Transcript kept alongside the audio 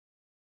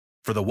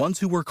For the ones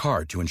who work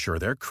hard to ensure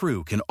their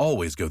crew can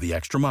always go the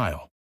extra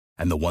mile,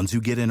 and the ones who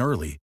get in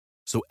early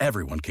so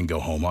everyone can go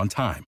home on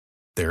time,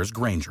 there's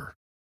Grainger,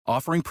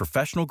 offering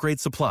professional-grade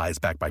supplies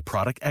backed by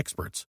product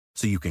experts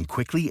so you can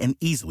quickly and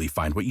easily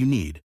find what you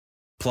need.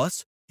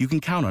 Plus, you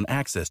can count on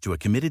access to a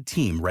committed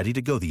team ready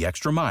to go the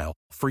extra mile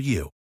for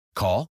you.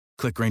 Call,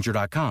 click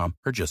Grainger.com,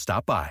 or just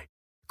stop by.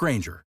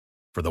 Grainger,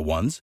 for the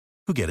ones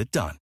who get it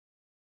done.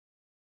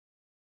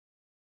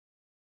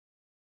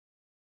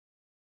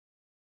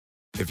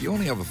 If you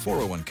only have a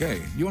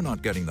 401k, you're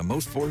not getting the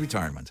most for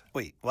retirement.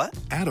 Wait, what?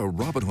 Add a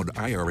Robinhood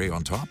IRA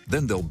on top,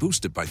 then they'll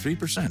boost it by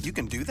 3%. You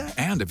can do that?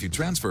 And if you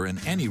transfer in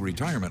any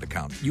retirement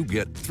account, you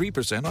get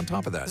 3% on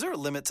top of that. Is there a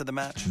limit to the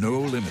match? No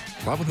limit.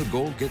 Robinhood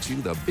Gold gets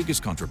you the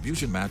biggest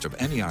contribution match of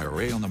any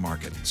IRA on the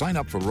market. Sign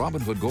up for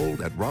Robinhood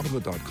Gold at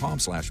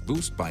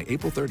Robinhood.com/boost by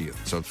April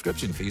 30th.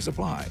 Subscription fees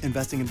apply.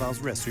 Investing involves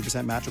risk.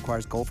 3% match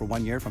requires gold for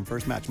 1 year from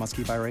first match. Must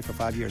keep IRA for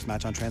 5 years.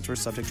 Match on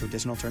transfers subject to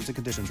additional terms and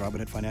conditions.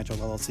 Robinhood Financial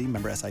LLC,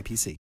 member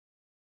SIPC.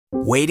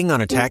 Waiting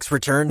on a tax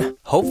return?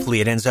 Hopefully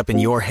it ends up in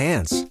your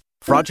hands.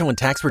 Fraudulent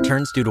tax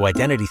returns due to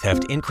identity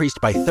theft increased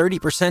by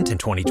 30% in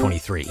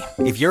 2023.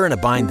 If you're in a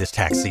bind this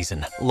tax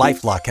season,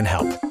 LifeLock can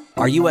help.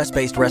 Our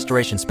U.S.-based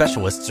restoration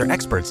specialists are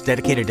experts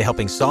dedicated to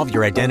helping solve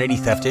your identity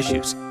theft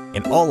issues.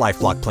 And all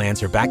LifeLock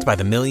plans are backed by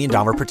the $1 Million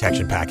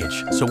Protection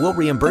Package. So we'll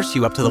reimburse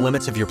you up to the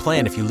limits of your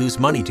plan if you lose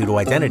money due to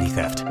identity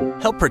theft.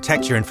 Help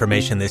protect your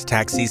information this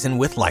tax season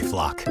with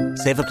LifeLock.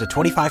 Save up to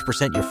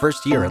 25% your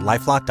first year at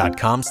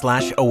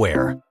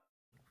LifeLock.com/aware.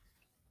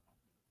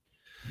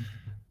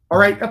 All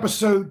right,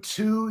 episode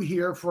 2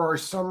 here for our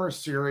summer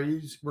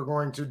series. We're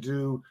going to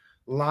do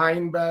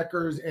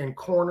linebackers and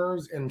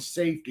corners and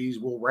safeties.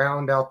 We'll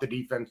round out the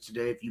defense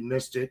today. If you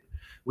missed it,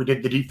 we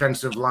did the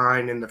defensive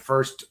line in the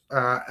first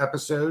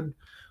episode.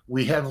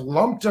 We have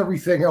lumped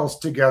everything else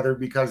together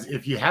because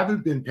if you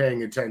haven't been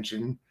paying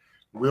attention,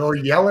 we'll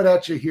yell it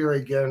at you here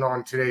again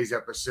on today's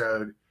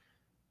episode.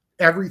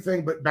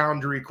 Everything but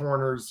boundary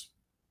corners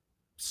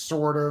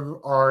sort of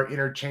are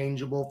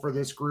interchangeable for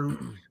this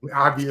group.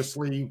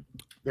 Obviously,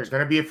 there's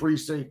going to be a free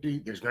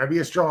safety, there's going to be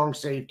a strong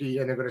safety,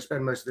 and they're going to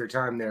spend most of their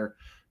time there.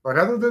 But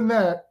other than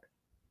that,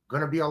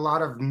 going to be a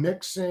lot of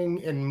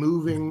mixing and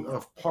moving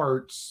of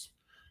parts.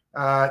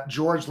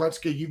 George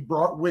Lutzke, you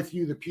brought with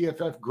you the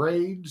PFF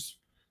grades.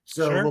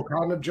 So Sure. We'll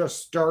kind of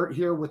just start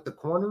here with the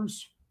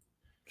corners.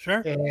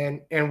 Sure.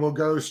 And we'll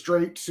go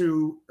straight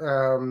to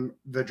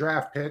the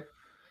draft pick.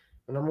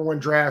 The number 1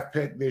 draft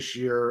pick this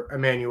year,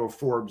 Emmanuel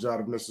Forbes out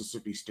of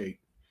Mississippi State.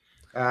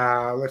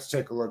 Let's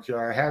take a look here.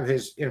 I have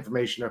his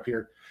information up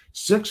here.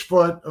 6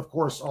 foot, of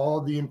course,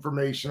 all the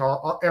information,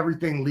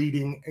 everything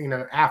leading,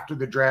 after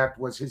the draft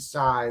was his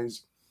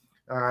size.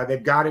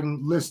 They've got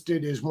him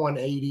listed as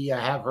 180. I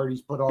have heard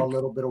he's put on a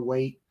little bit of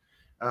weight.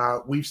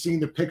 We've seen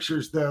the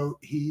pictures, though.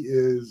 He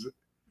is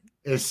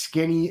as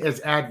skinny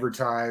as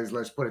advertised.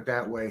 Let's put it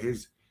that way.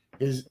 His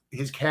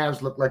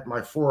calves look like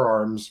my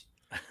forearms.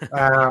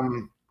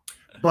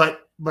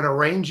 But a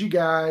rangy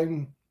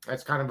guy.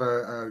 That's kind of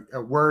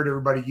a word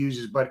everybody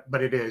uses, but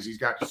it is. He's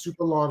got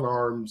super long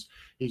arms.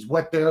 He's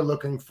what they're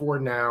looking for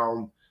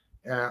now,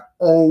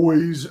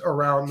 always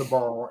around the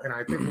ball. And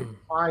I think what you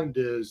find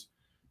is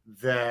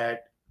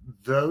that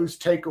those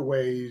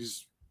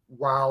takeaways,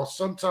 while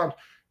sometimes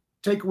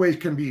takeaways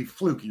can be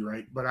fluky,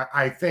 right? But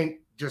I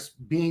think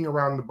just being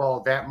around the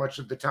ball that much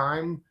of the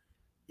time,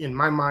 in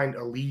my mind,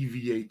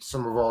 alleviates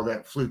some of all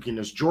that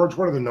flukiness. George,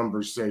 what do the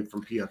numbers say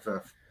from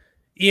PFF?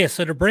 Yeah,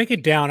 so to break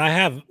it down, I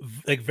have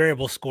like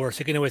variable scores. So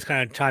you can always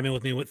kind of chime in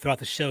with me throughout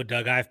the show,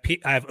 Doug. I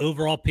have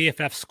overall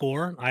PFF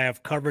score. I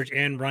have coverage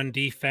and run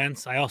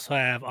defense. I also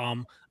have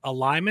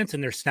alignments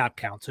and their snap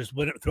counts.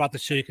 Throughout the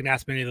show, you can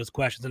ask me any of those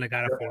questions, and I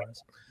got it for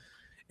us.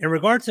 In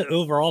regards to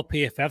overall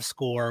PFF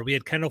score, we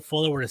had Kendall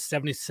Fuller with a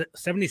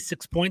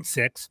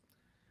 76.6,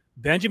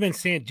 Benjamin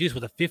St-Juste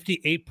with a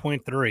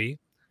 58.3,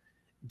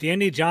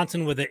 Danny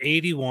Johnson with an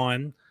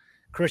 81,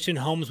 Christian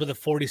Holmes with a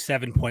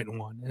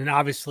 47.1. And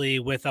obviously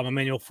with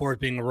Emmanuel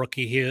Forbes being a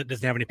rookie, he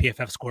doesn't have any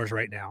PFF scores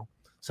right now.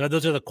 So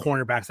those are the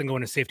cornerbacks. I'm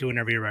going to safety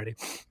whenever you're ready.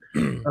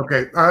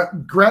 Okay.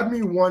 Grab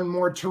me one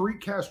more.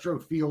 Tariq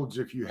Castro-Fields,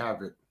 if you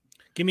have it.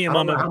 Give me a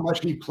moment. moment. How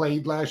much he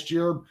played last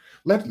year.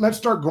 Let's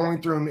start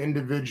going through them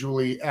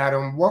individually.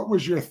 Adam, what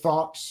was your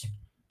thoughts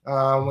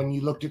when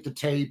you looked at the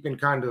tape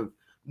and kind of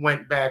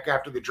went back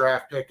after the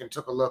draft pick and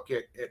took a look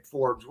at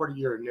Forbes? What are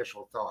your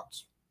initial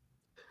thoughts?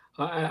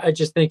 I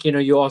just think,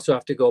 you also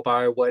have to go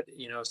by what,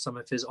 some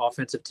of his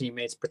offensive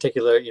teammates,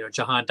 particularly,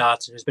 Jahan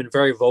Dotson, who's been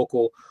very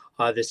vocal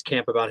this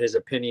camp about his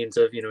opinions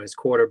of, his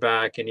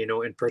quarterback and,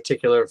 in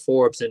particular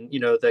Forbes. And,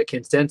 the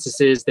consensus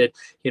is that,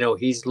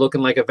 he's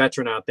looking like a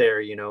veteran out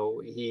there.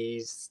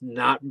 He's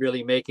not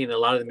really making a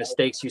lot of the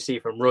mistakes you see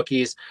from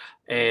rookies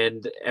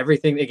and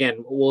everything.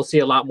 Again, we'll see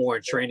a lot more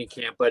in training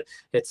camp, but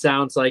it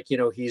sounds like,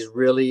 he's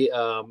really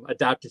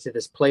adapted to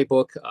this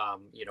playbook.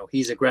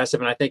 He's aggressive.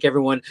 And I think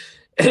everyone,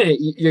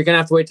 you're going to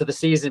have to wait till the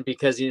season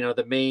because,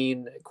 the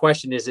main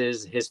question is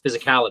his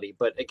physicality.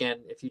 But again,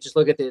 if you just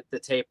look at the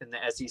tape in the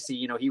SEC,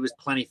 he was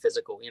plenty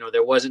physical.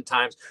 There wasn't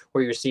times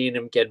where you're seeing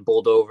him getting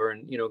bowled over.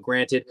 And,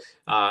 granted,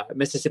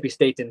 Mississippi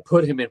State didn't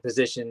put him in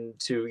position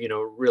to,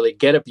 really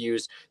get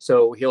abused.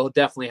 So he'll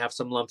definitely have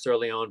some lumps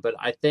early on. But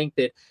I think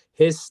that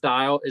his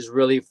style is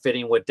really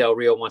fitting what Del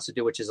Rio wants to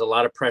do, which is a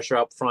lot of pressure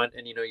up front.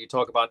 And, you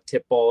talk about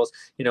tip balls,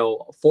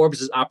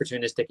 Forbes is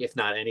opportunistic, if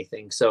not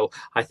anything. So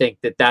I think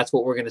that that's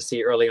what we're going to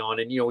see early on.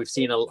 And, we've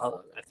seen,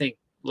 I think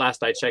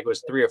last I checked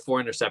was 3 or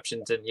 4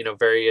 interceptions and,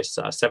 various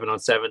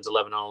 7-on-7s,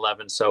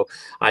 11-on-11. So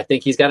I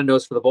think he's got a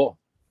nose for the ball.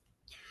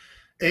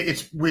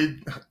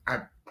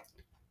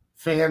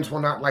 Fans will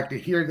not like to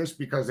hear this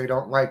because they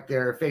don't like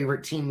their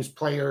favorite team's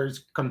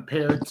players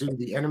compared to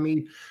the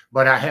enemy.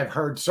 But I have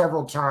heard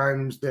several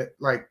times that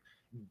like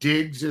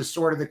Diggs is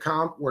sort of the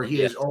comp where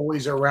he is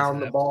always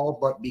around the ball,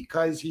 but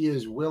because he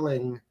is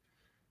willing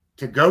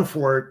to go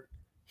for it,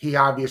 he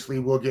obviously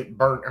will get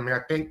burnt. I mean,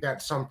 I think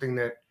that's something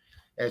that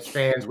as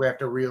fans, we have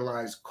to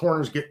realize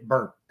corners get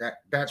burnt.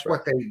 That's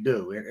what they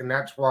do. And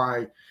that's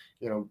why,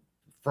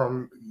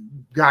 from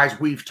guys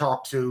we've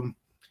talked to,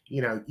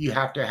 you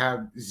have to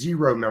have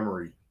zero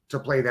memory to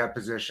play that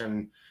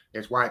position.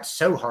 It's why it's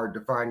so hard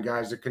to find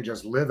guys that can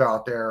just live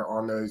out there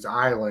on those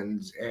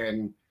islands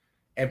and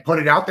put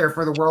it out there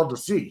for the world to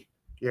see,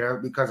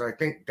 because I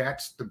think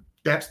that's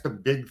the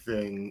big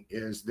thing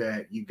is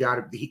that you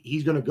got to,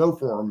 he's going to go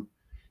for him.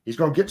 He's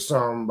going to get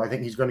some, but I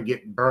think he's going to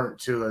get burnt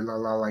too, a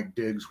lot like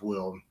Diggs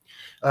will.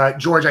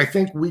 George, I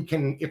think we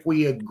can, if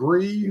we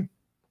agree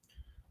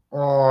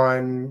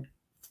on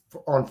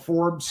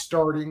Forbes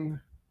starting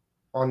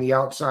on the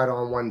outside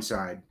on one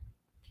side,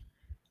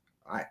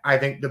 I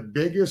think the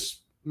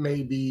biggest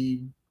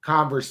maybe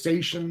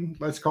conversation,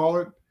 let's call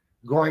it,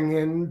 going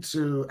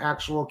into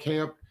actual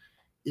camp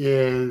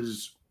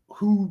is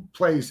who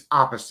plays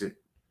opposite.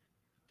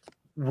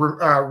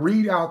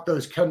 Read out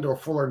those Kendall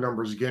Fuller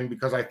numbers again,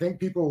 because I think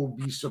people will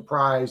be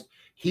surprised.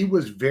 He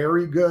was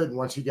very good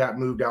once he got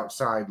moved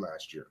outside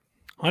last year.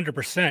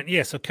 100%.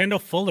 Yeah. So Kendall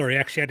Fuller, he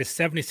actually had a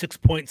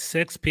 76.6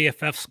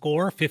 PFF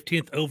score,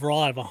 15th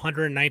overall out of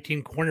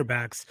 119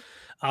 cornerbacks.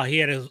 He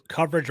had a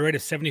coverage rate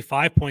of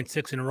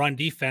 75.6 and a run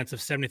defense of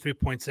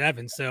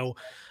 73.7. So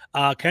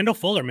Kendall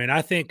Fuller, man,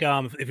 I think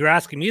if you're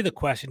asking me the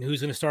question,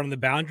 who's going to start on the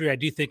boundary, I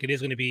do think it is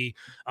going to be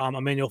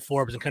Emmanuel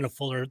Forbes and Kendall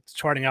Fuller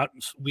starting out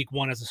week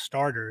 1 as the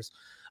starters.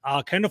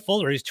 Kendall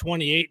Fuller, he's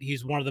 28.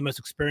 He's one of the most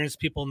experienced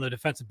people in the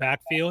defensive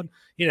backfield.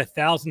 He had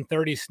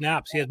 1,030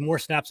 snaps. He had more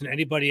snaps than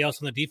anybody else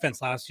on the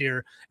defense last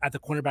year at the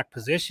cornerback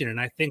position. And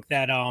I think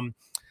that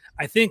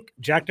I think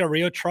Jack Del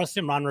Rio trusts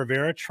him, Ron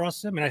Rivera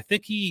trusts him, and I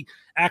think he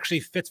actually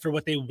fits for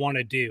what they want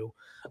to do.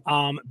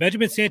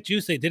 Benjamin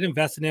St-Juste, they did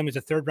invest in him as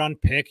a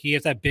 3rd-round pick. He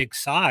has that big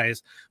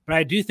size, but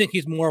I do think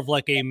he's more of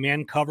like a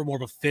man cover, more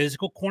of a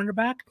physical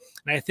cornerback.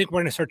 And I think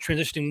we're going to start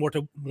transitioning more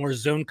to more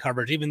zone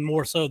coverage, even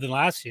more so than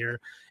last year.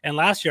 And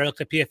last year, I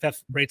looked at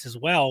PFF rates as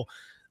well.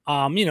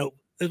 I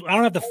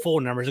don't have the full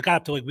numbers. It got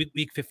up to like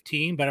week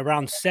 15, but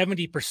around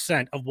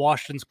 70% of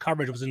Washington's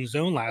coverage was in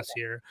zone last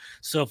year.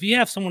 So if you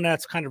have someone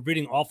that's kind of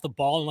reading off the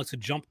ball and likes to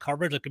jump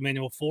coverage like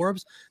Emmanuel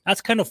Forbes,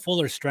 that's kind of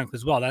Fuller's strength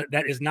as well.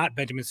 That is not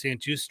Benjamin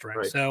St-Juste's strength.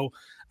 Right. So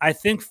I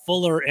think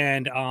Fuller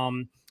and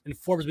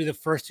Forbes will be the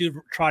first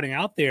 2 trotting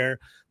out there.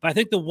 But I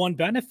think the one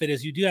benefit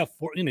is you do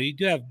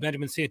have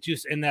Benjamin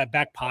St-Juste in that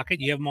back pocket.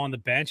 You have him on the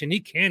bench, and he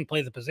can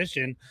play the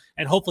position,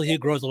 and hopefully he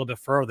grows a little bit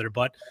further.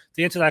 But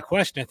to answer that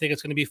question, I think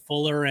it's going to be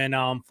Fuller and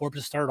Forbes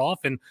to start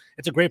off, and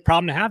it's a great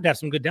problem to have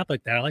some good depth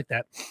like that. I like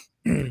that.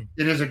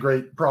 It is a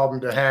great problem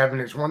to have,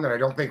 and it's one that I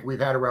don't think we've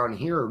had around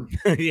here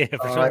yeah,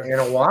 for sure. in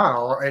a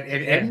while. And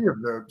any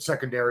of the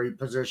secondary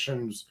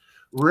positions,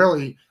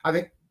 really, I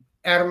think,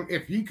 Adam,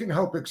 if you can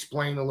help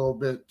explain a little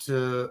bit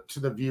to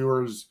the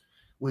viewers,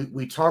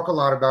 we talk a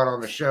lot about on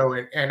the show,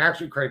 and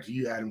actually credit to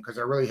you, Adam, because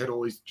I really had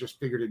always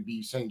just figured it'd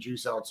be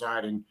St-Juste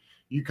outside, and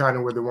you kind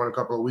of were the one a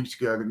couple of weeks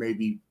ago that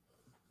maybe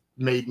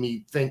made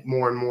me think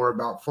more and more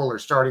about Fuller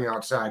starting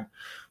outside.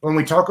 When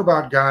we talk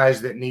about guys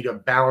that need a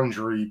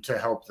boundary to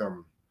help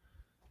them,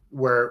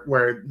 where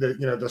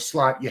the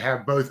slot, you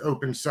have both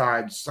open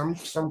sides. Some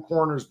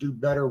corners do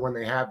better when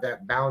they have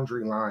that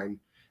boundary line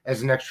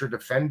as an extra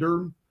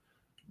defender.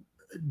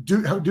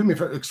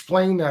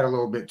 Explain that a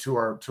little bit to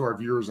our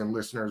viewers and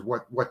listeners,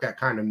 what that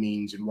kind of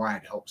means and why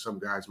it helps some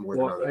guys more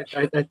than others.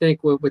 I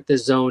think with the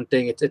zone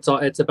thing,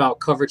 it's about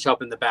coverage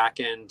help in the back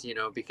end,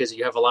 because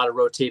you have a lot of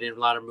rotating, a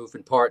lot of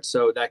moving parts,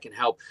 so that can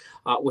help.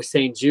 With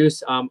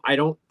St-Juste, I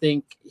don't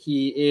think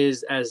he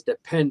is as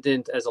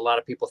dependent as a lot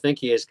of people think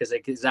he is, because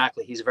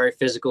exactly, he's very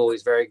physical,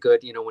 he's very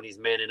good, when he's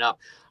manning up.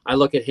 I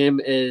look at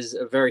him as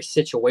a very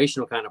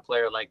situational kind of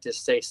player, like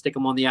just say, stick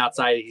him on the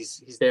outside,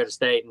 he's there to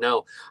stay.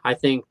 No, I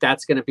think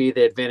that's going to be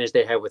the advantage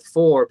they have with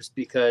Forbes,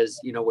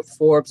 because, with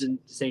Forbes and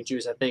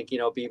St-Juste, I think,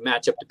 be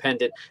matchup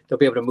dependent. They'll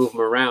be able to move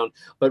him around.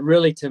 But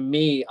really, to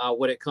me,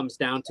 what it comes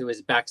down to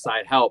is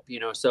backside help,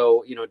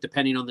 so,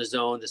 depending on the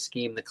zone, the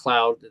scheme, the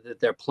cloud that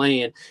they're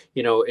playing,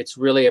 it's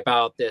really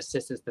about the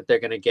assistance that they're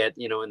going to get,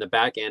 in the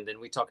back end. And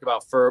we talked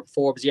about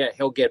Forbes. Yeah,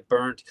 he'll get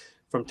burnt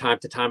from time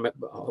to time,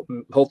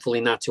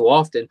 hopefully not too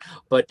often.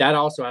 But that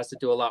also has to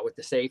do a lot with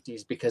the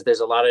safeties, because there's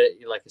a lot of,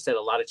 like I said,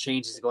 a lot of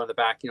changes going in the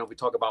back. We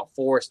talk about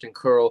Forrest and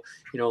Curl,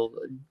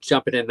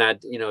 jumping in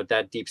that,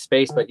 that deep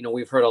space. But,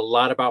 we've heard a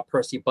lot about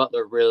Percy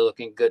Butler really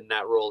looking good in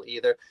that role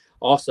either.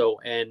 Also,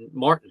 and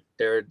Martin,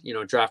 they're,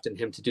 drafting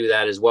him to do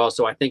that as well.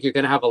 So I think you're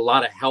going to have a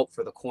lot of help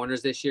for the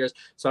corners this year.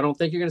 So I don't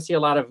think you're going to see a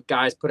lot of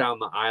guys put out on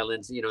the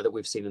islands, that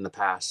we've seen in the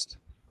past.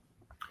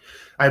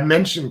 I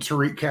mentioned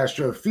Tariq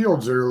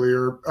Castro-Fields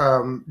earlier.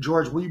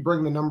 George, will you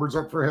bring the numbers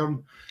up for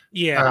him?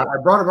 Yeah.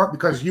 I brought him up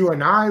because you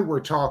and I were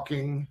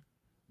talking,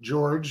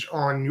 George,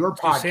 on your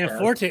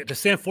podcast. The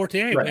Sam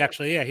Forte, right.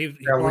 Actually, yeah.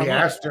 We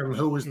asked him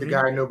who was the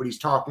guy nobody's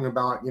talking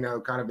about,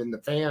 kind of in the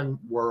fan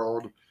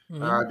world,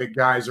 that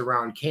guys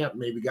around camp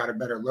maybe got a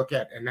better look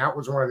at. And that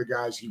was one of the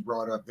guys he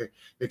brought up.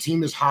 The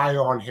team is high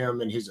on him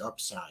and his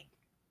upside.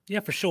 Yeah,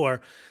 for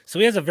sure. So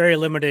he has a very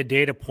limited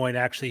data point,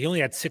 actually. He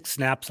only had 6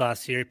 snaps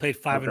last year. He played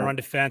 5 in run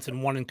defense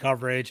and 1 in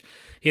coverage.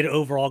 He had an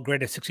overall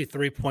grade of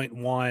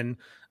 63.1,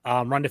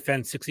 run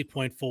defense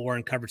 60.4,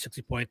 and coverage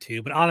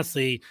 60.2. But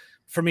honestly,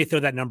 for me, throw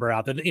that number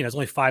out. It's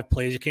only 5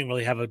 plays. You can't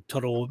really have a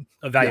total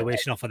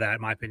evaluation off of that,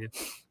 in my opinion.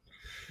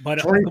 But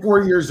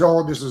 24 years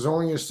old. This is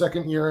only his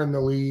second year in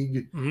the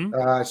league.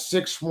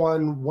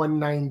 6'1",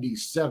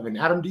 197.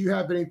 Adam, do you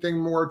have anything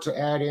more to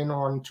add in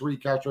on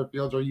Tariq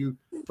Castro-Fields? Are you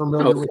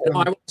familiar with him?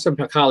 I watched some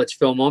college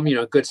film on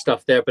him, good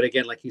stuff there. But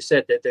again, like you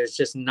said, that there's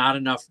just not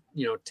enough,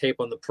 tape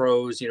on the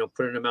pros,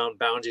 putting him out in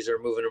boundaries or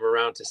moving him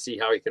around to see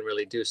how he can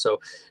really do. So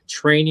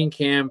training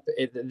camp,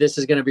 this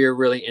is going to be a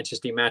really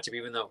interesting matchup,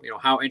 even though,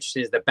 how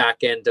interesting is the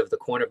back end of the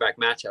cornerback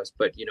matchups.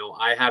 But,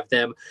 I have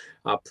them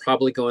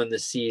probably going the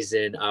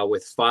season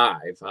with 5.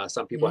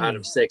 Some people had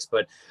him 6,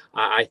 but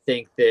I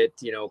think that,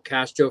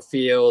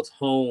 Castro-Fields,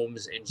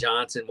 Holmes, and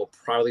Johnson will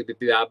probably be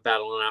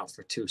battling out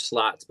for 2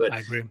 slots. But I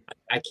agree.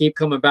 I keep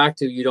coming back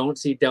to, you don't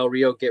see Del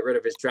Rio get rid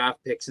of his draft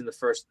picks in the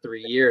first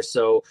 3 years.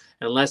 So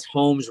unless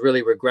Holmes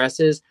really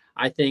regresses,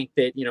 I think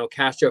that,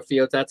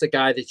 Castro-Fields, that's a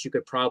guy that you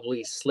could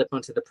probably slip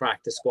onto the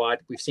practice squad.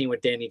 We've seen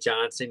with Danny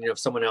Johnson, if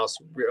someone else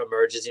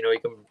emerges, you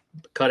can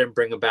cut him,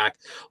 bring him back.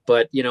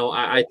 But,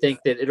 I think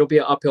that it'll be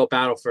an uphill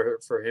battle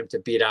for him to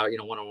beat out,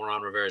 one of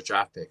Ron Rivera's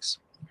draft picks.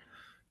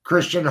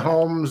 Christian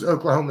Holmes,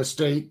 Oklahoma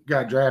State,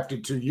 got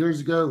drafted 2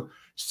 years ago.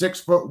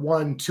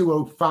 6'1",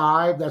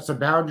 205. That's a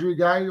boundary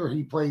guy, or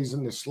he plays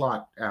in the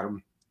slot,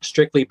 Adam?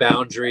 Strictly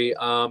boundary.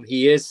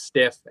 He is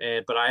stiff,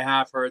 but I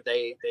have heard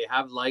they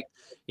have liked,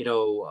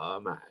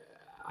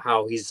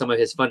 how some of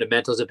his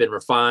fundamentals have been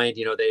refined.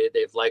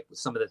 They've liked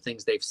some of the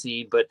things they've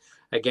seen. But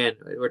again,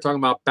 we're talking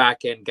about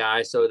back end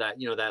guys, so that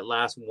that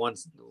last one,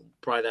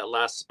 probably that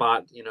last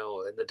spot, in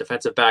the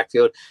defensive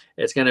backfield,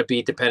 it's going to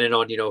be dependent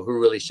on who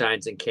really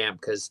shines in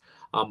camp. Because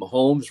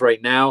Holmes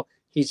right now,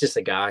 he's just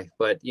a guy.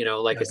 But,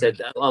 I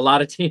said, a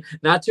lot of teams,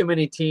 not too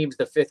many teams,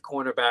 the 5th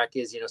cornerback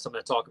is, something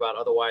to talk about.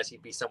 Otherwise,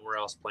 he'd be somewhere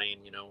else playing,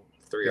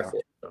 3 or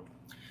 4. So.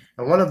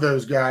 And one of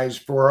those guys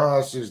for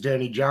us is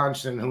Danny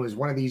Johnson, who is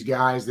one of these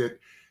guys that,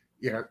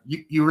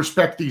 you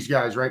respect these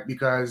guys, right?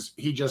 Because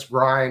he just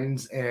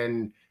grinds.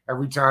 And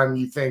every time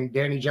you think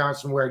Danny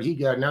Johnson, where'd he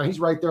go? Now he's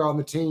right there on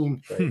the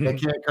team. They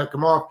can't cut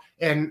him off.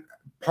 And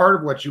part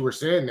of what you were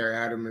saying there,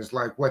 Adam, is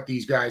like what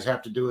these guys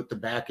have to do at the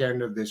back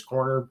end of this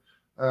corner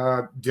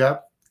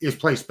depth is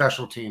play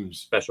special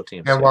teams.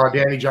 And while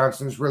Danny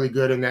Johnson's really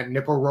good in that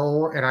nickel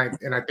role, and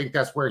I think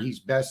that's where he's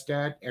best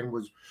at, and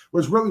was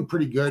really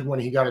pretty good when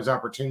he got his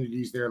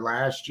opportunities there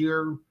last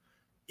year.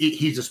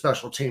 He's a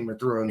special teamer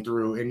through and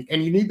through,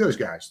 and you need those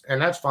guys,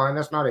 and that's fine.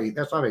 That's not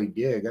a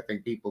dig. I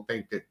think people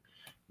think that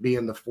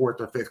being the 4th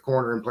or 5th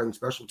corner and playing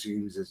special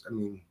teams is,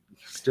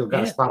 still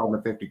got a spot on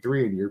the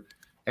 53,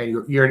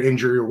 and you're an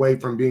injury away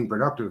from being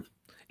productive.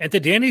 And to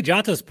Danny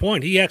Johnson's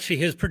point, he actually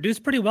has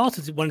produced pretty well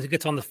since when he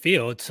gets on the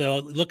field. So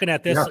looking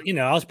at this,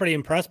 I was pretty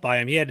impressed by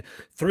him. He had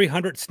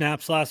 300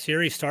 snaps last year.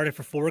 He started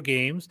for 4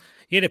 games.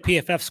 He had a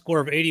PFF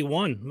score of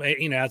 81,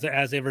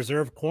 as a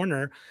reserve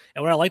corner.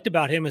 And what I liked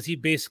about him is he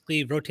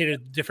basically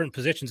rotated different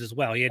positions as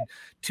well. He had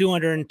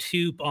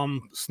 202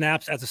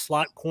 snaps as a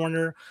slot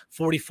corner,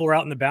 44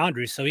 out in the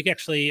boundary. So he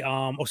actually,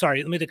 I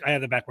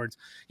had that backwards.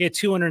 He had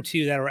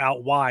 202 that were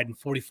out wide and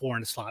 44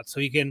 in the slot. So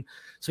he can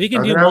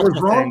do. I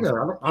was wrong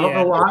there. I don't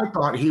know why I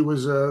thought he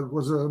was a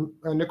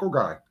nickel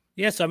guy.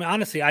 Yeah, so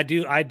honestly, I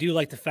do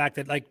like the fact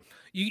that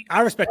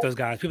I respect those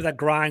guys, people that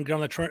grind, get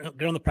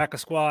on the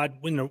practice squad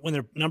when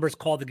their number's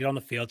called to get on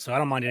the field. So I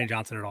don't mind Danny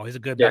Johnson at all. He's a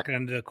good back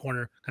end of the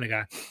corner kind of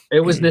guy.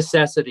 It was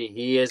necessity.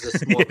 He is a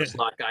smaller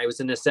slot guy. It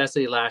was a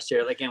necessity last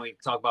year. Again, we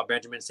talk about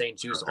Benjamin St.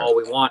 Juice all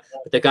we want,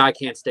 but the guy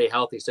can't stay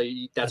healthy. So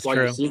that's why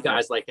you see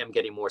guys like him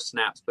getting more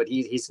snaps. But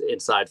he's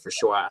inside for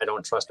sure. I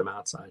don't trust him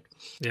outside.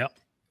 Yeah.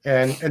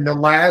 And the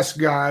last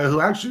guy who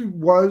actually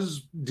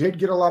did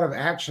get a lot of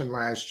action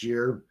last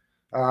year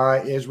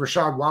is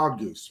Rashad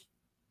Wildgoose,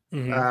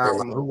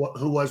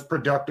 who was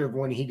productive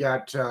when he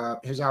got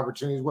his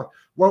opportunities.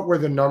 What were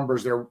the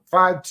numbers there?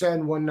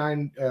 5'10",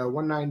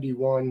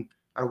 191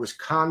 out of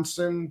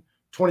Wisconsin,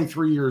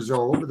 23 years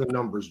old. What are the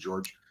numbers,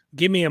 George?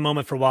 Give me a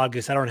moment for Wild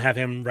Goose. I don't have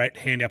him right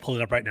handy. I'll pull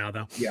it up right now,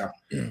 though. Yeah,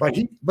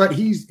 but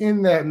he's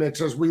in that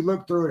mix. As we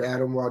look through it,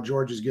 Adam, while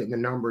George is getting the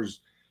numbers,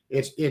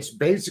 it's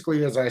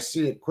basically, as I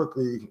see it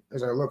quickly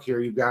as I look here,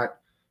 you've got,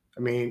 I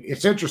mean,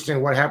 it's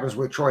interesting what happens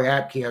with Troy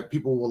Apke.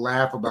 People will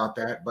laugh about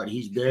that, but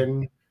he's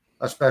been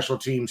a special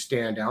team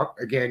standout.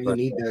 Again, you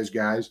need those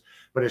guys.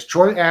 But it's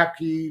Troy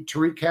Apke,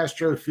 Tariq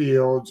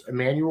Castro-Fields,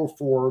 Emmanuel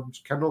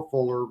Forbes, Kendall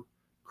Fuller,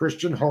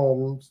 Christian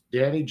Holmes,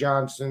 Danny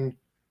Johnson,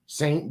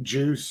 St.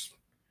 Juice,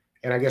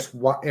 and I guess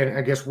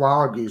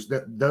Wild Goose.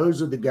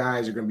 Those are the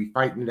guys who are going to be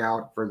fighting it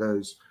out for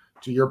those,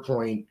 to your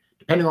point,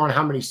 depending on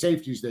how many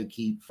safeties they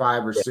keep,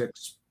 5 or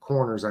 6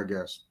 corners, I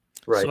guess.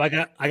 Right. So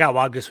I got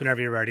Wild Goose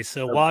whenever you're ready.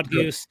 So Wild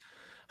Goose,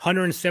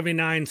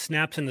 179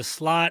 snaps in the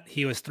slot.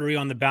 He was 3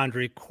 on the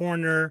boundary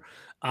corner.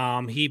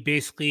 He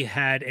basically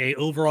had a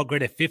overall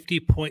grade of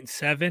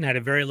 50.7, had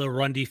a very low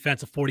run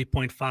defense of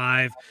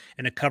 40.5,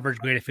 and a coverage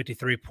grade of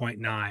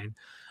 53.9.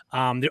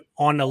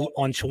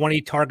 On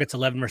 20 targets,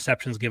 11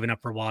 receptions given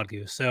up for Wild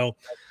Goose. So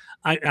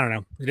I don't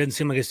know. It didn't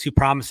seem like it's too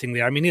promising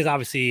there. I mean, he's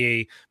obviously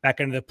a back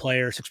end of the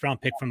player,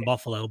 6th-round pick from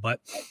Buffalo, but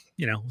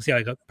we'll see how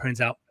it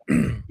turns out.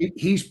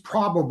 He's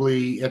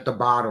probably at the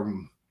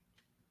bottom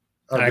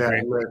of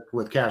that list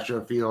with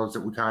Castro-Fields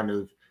that we kind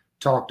of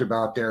talked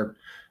about there.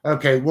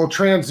 Okay, we'll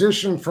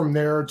transition from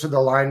there to the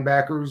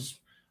linebackers.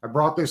 I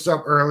brought this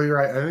up earlier.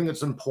 I think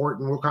it's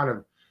important. We'll kind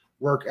of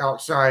work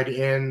outside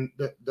in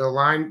the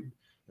line.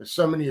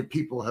 So many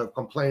people have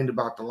complained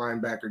about the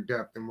linebacker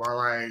depth, and while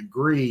I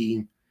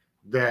agree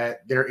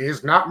that there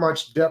is not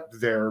much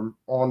depth there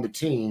on the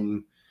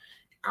team,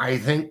 I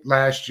think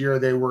last year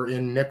they were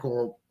in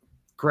nickel.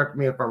 Correct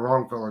me if I'm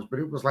wrong, fellas, but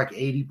it was like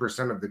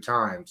 80% of the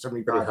time,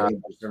 75,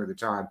 80% of the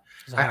time.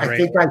 I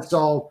think I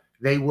saw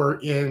they were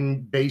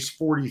in base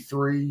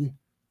 43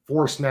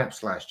 4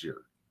 snaps last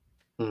year.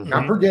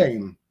 Not per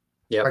game.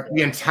 Yeah. Like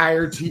the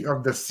entirety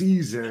of the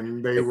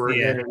season, they were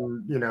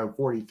in,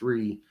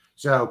 43.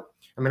 So,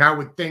 I mean, I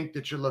would think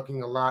that you're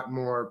looking a lot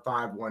more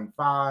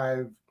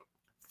 5-1-5,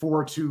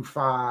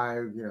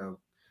 4-2-5,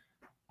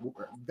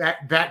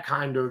 that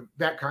kind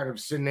of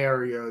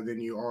scenario than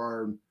you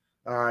are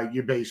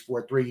your base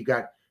 4-3. You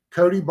got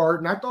Cody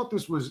Barton. I thought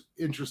this was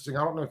interesting.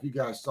 I don't know if you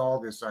guys saw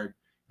this. I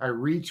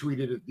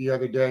retweeted it the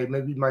other day.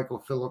 Maybe Michael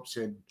Phillips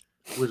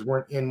was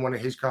in one of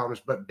his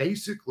columns, but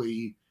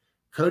basically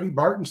Cody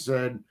Barton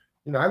said,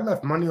 I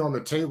left money on the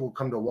table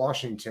come to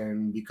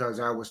Washington because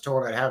I was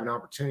told I'd have an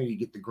opportunity to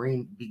get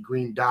be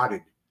green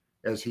dotted,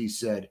 as he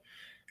said.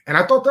 And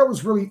I thought that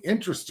was really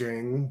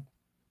interesting.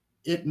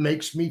 It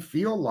makes me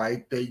feel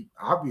like they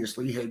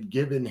obviously had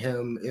given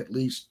him, at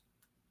least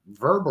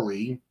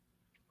verbally,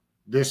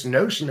 this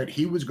notion that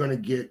he was going to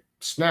get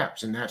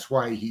snaps, and that's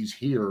why he's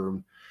here.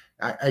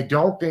 I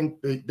don't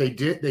think they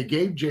did. They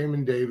gave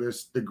Jamin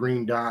Davis the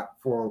green dot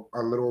for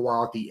a little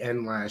while at the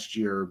end last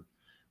year,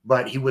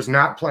 but he was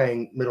not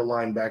playing middle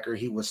linebacker.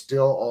 He was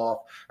still off.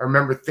 I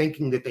remember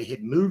thinking that they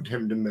had moved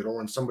him to middle,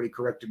 and somebody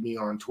corrected me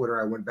on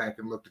Twitter. I went back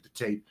and looked at the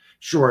tape.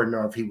 Sure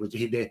enough,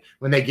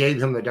 when they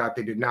gave him the dot,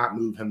 they did not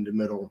move him to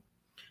middle.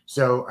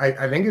 So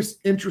I think it's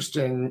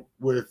interesting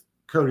with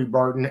Cody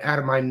Barton.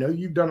 Adam, I know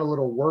you've done a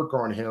little work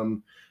on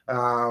him.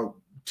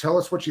 Tell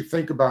us what you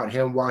think about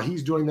him while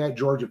he's doing that,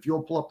 George. If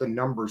you'll pull up the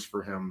numbers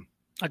for him.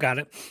 I got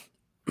it.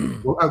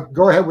 Well,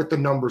 go ahead with the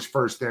numbers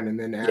first then, and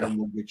then Adam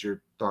will get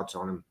your thoughts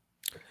on him.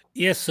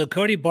 Yes, so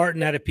Cody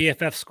Barton had a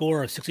PFF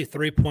score of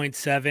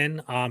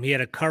 63.7. He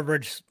had a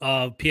coverage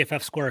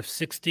PFF score of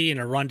 60 and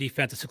a run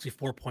defense of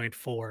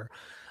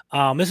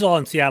 64.4. This is all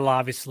in Seattle,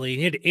 obviously.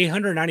 He had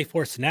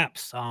 894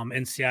 snaps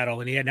in Seattle,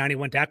 and he had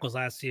 91 tackles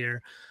last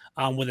year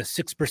with a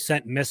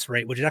 6% miss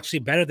rate, which is actually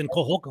better than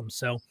Cole Holcomb.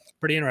 So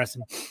pretty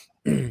interesting.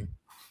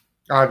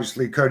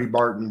 Obviously, Cody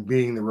Barton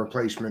being the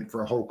replacement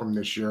for Holcomb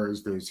this year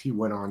as he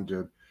went on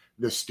to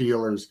the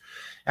Steelers.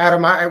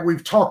 Adam,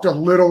 we've talked a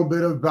little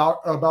bit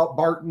about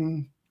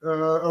Barton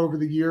over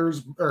the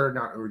years, or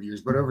not over the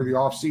years, but over the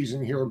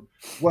offseason here.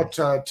 What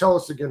tell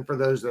us again for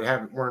those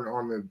that weren't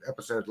on the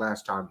episode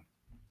last time.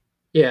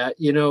 Yeah,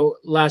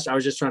 I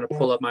was just trying to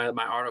pull up my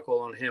article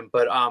on him,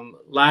 but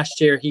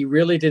last year he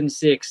really didn't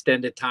see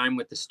extended time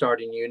with the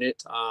starting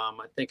unit.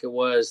 I think it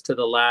was to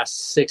the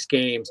last 6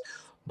 games.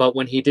 But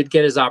when he did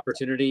get his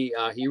opportunity,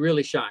 he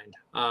really shined.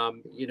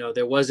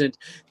 There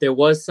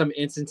was some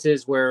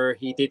instances where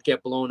he did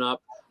get blown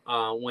up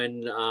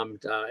when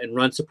in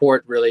run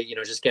support, really,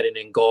 just getting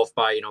engulfed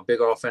by,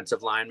 bigger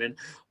offensive linemen.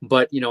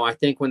 But, I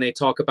think when they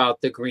talk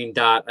about the green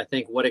dot, I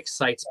think what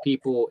excites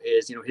people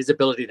is, his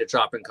ability to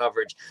drop in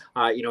coverage.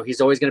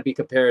 He's always going to be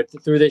compared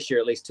through this year,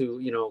 at least to,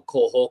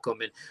 Cole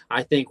Holcomb. And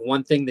I think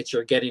one thing that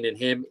you're getting in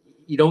him,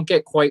 you don't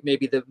get quite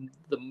maybe the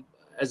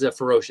as a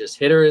ferocious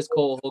hitter as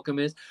Cole Holcomb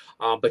is,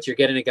 but you're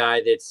getting a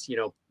guy that's,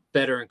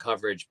 better in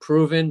coverage.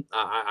 Proven,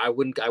 I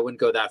wouldn't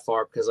go that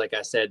far because, like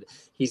I said,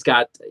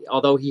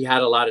 although he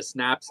had a lot of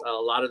snaps, a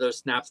lot of those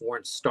snaps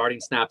weren't starting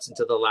snaps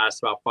until the last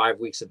about 5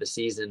 weeks of the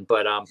season.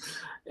 But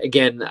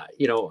again,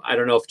 I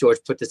don't know if George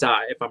put this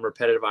out. If I'm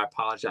repetitive, I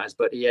apologize.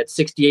 But he had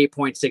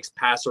 68.6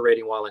 passer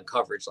rating while in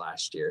coverage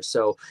last year.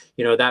 So,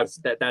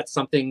 that's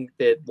something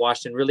that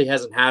Washington really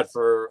hasn't had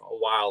for a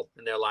while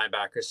in their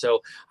linebackers.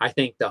 So I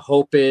think the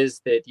hope is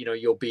that,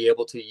 you'll be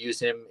able to use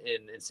him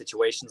in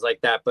situations like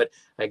that. But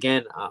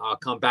again, I'll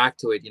come back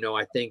to it.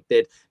 I think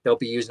that they'll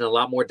be using a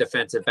lot more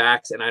defensive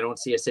backs, and I don't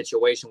see a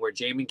situation where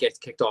Jamin gets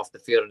kicked off the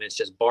field and it's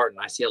just Barton.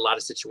 I see a lot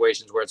of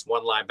situations where it's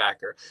one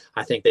linebacker.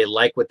 I think they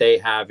like what they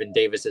have in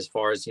Davis as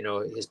far as,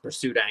 his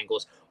pursuit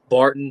angles.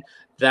 Barton,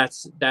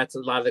 that's a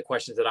lot of the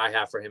questions that I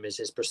have for him is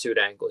his pursuit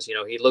angles.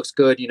 He looks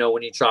good,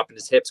 when he's dropping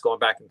his hips, going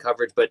back in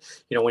coverage. But,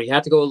 when he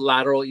had to go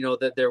lateral,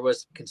 that there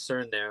was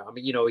concern there. I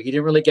mean, he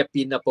didn't really get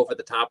beaten up over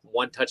the top.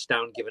 1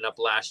 touchdown given up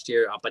last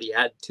year, but he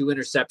had 2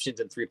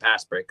 interceptions and 3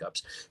 pass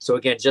breakups. So,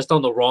 again, just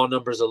on the raw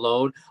numbers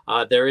alone,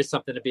 there is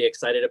something to be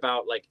excited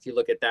about. Like, if you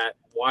look at that,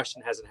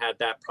 Washington hasn't had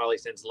that probably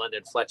since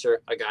London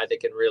Fletcher, a guy that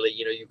can really,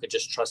 you can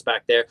just trust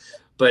back there.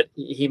 But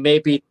he may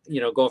be,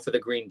 going for the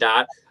green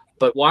dot.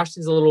 But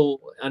Washington's a little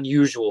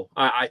unusual.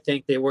 I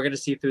think that we're going to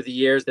see through the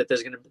years that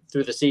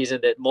through the season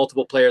that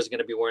multiple players are going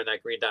to be wearing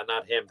that green dot,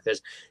 not him,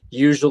 because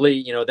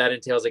usually, that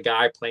entails a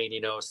guy playing,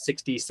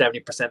 60,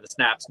 70% of the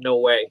snaps. No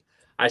way.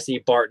 I see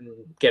Barton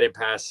getting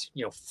past,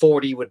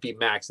 40 would be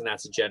max, and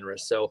that's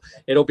generous. So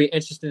it'll be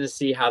interesting to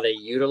see how they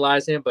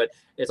utilize him, but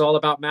it's all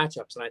about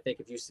matchups. And I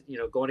think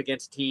if going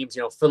against teams,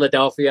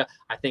 Philadelphia,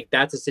 I think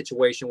that's a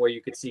situation where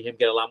you could see him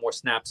get a lot more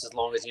snaps as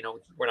long as,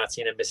 we're not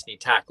seeing him miss any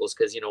tackles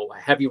because,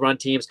 heavy run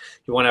teams,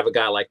 you want to have a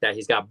guy like that.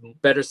 He's got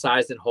better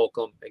size than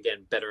Holcomb, again,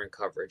 better in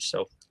coverage.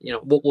 So,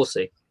 we'll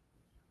see.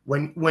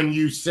 When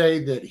you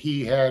say that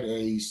he had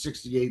a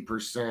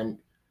 68%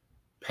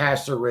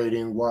 passer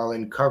rating while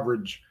in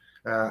coverage,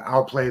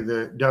 I'll play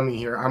the dummy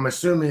here. I'm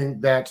assuming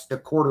that's the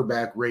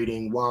quarterback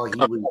rating while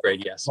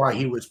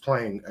he was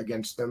playing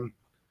against them.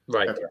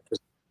 Right. Okay.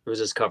 It was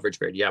his coverage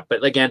grade. Yeah.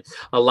 But again,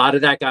 a lot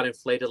of that got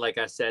inflated, like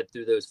I said,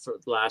 through those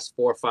last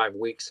 4 or 5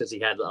 weeks because he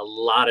had a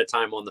lot of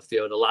time on the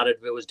field. A lot of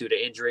it was due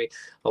to injury.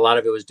 A lot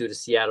of it was due to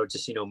Seattle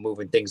just,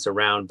 moving things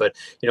around. But,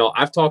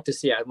 I've talked to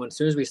Seattle. As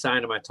soon as we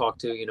signed him, I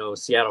talked to,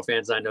 Seattle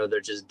fans. I know they're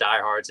just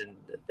diehards, and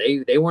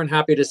they weren't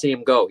happy to see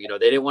him go.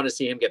 They didn't want to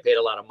see him get paid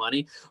a lot of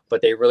money,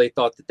 but they really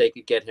thought that they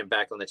could get him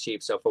back on the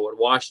cheap. So for what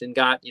Washington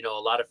got, a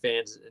lot of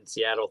fans in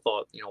Seattle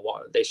thought,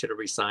 they should have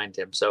re-signed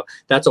him. So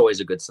that's always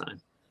a good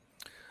sign.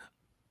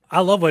 I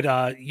love what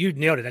you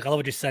nailed it. Like, I love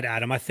what you said,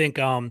 Adam. I think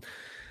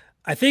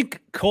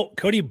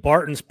Cody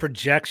Barton's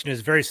projection is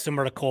very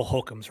similar to Cole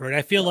Holcomb's, right?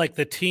 I feel like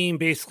the team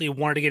basically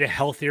wanted to get a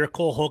healthier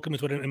Cole Holcomb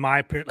is what, in my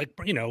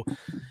opinion,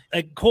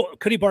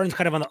 Cody Barton's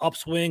kind of on the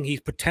upswing. He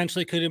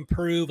potentially could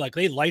improve. Like,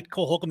 they liked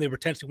Cole Holcomb. They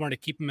potentially wanted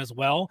to keep him as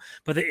well,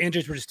 but the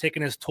injuries were just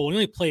taking his toll. He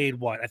only played,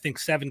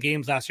 7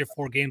 games last year,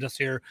 4 games last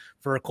year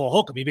for Cole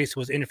Holcomb. He basically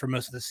was in it for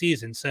most of the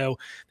season. So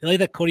they like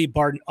that Cody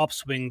Barton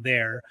upswing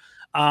there.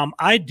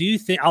 I do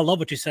think, I love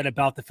what you said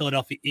about the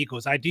Philadelphia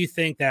Eagles. I do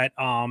think that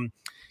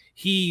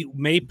he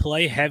may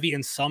play heavy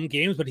in some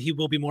games, but he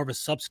will be more of a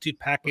substitute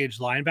package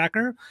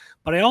linebacker.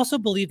 But I also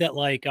believe that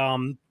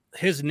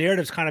his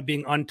narrative's kind of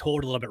being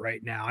untold a little bit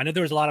right now. I know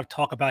there was a lot of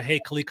talk about, hey,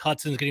 Khaleke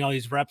Hudson's getting all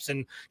these reps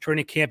in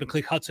training camp, and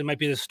Khaleke Hudson might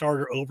be the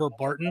starter over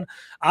Barton.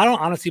 I don't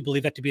honestly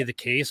believe that to be the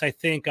case. I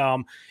think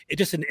it's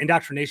just an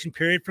indoctrination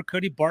period for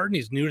Cody Barton.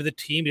 He's new to the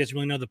team. He doesn't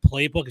really know the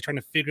playbook. He's trying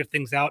to figure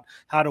things out,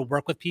 how to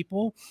work with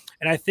people.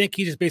 And I think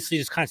he's just basically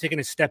just kind of taking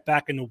a step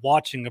back and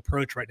watching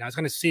approach right now. He's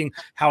kind of seeing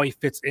how he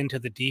fits into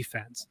the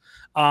defense.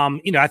 I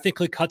think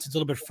Khaleke Hudson's a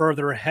little bit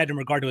further ahead in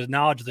regard to his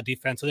knowledge of the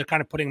defense. So they're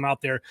kind of putting him out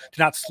there to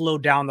not slow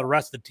down the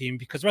rest of the team,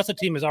 because the rest of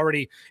the team is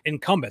already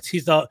incumbents.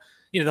 He's the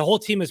whole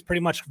team is pretty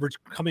much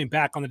coming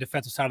back on the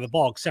defensive side of the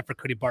ball, except for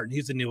Cody Barton.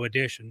 He's a new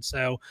addition.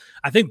 So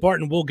I think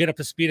Barton will get up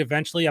to speed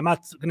eventually. I'm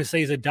not going to say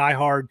he's a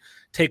diehard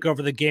take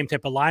over the game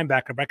type of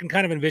linebacker, but I can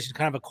kind of envision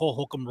kind of a Cole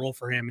Holcomb role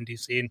for him in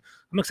DC. And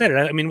I'm excited.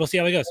 I mean, we'll see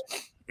how he goes.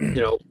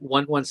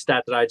 One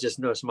stat that I just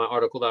noticed in my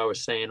article that I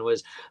was saying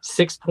was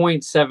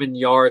 6.7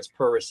 yards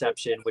per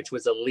reception, which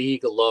was a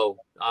league low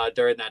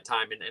during that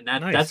time. And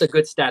nice. That's a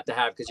good stat to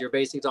have, because you're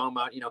basically talking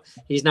about,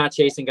 he's not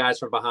chasing guys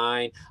from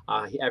behind.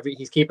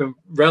 He's keeping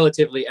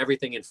relatively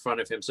everything in front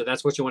of him. So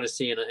that's what you want to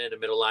see in a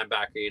middle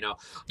linebacker.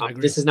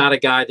 This is not a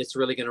guy that's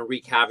really going to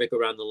wreak havoc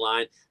around the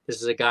line.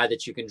 This is a guy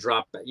that you can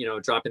drop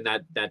in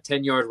that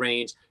 10-yard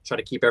range, try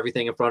to keep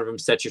everything in front of him,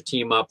 set your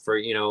team up for,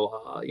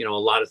 a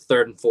lot of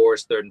 3rd and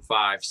 4s, 3rd and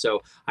 5.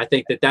 So I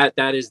think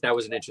that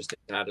was an interesting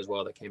stat as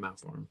well that came out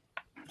for him.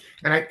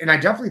 And I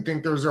definitely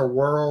think there's a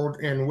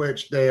world in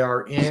which they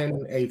are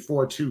in a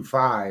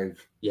 4-2-5.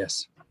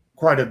 Yes.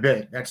 Quite a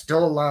bit. That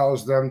still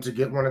allows them to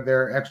get one of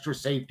their extra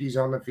safeties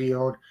on the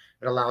field.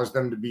 It allows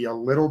them to be a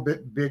little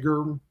bit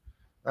bigger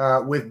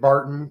with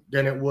Barton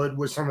than it would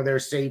with some of their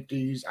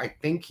safeties. I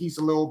think he's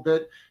a little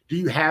bit. Do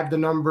you have the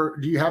number?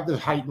 Do you have the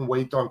height and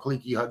weight on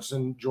Khaleke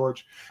Hudson,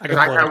 George? I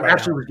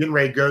actually was getting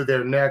ready to go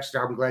there next.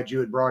 I'm glad you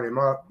had brought him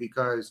up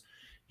because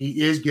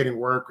he is getting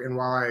work. And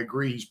while I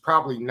agree he's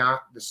probably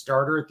not the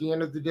starter at the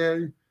end of the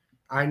day,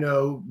 I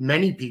know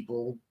many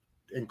people,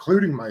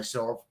 including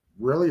myself,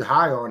 really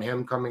high on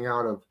him coming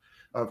out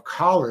of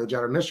college,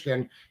 out of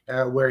Michigan,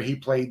 where he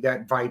played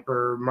that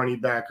Viper money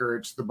backer.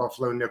 It's the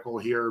Buffalo nickel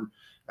here.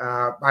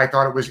 I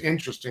thought it was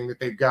interesting that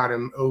they've got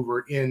him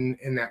over in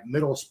that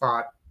middle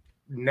spot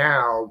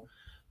now,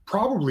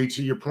 probably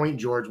to your point,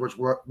 George, which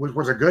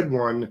was a good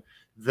one,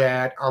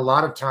 that a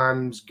lot of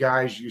times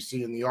guys you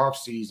see in the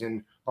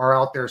offseason are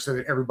out there so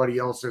that everybody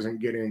else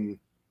isn't getting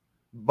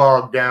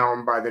bogged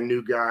down by the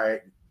new guy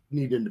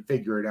needing to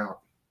figure it out.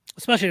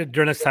 Especially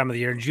during this time of the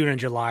year, June and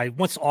July.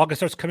 Once August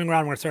starts coming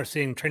around, we're going to start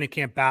seeing training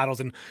camp battles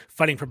and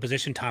fighting for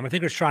position time. I think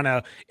they're trying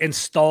to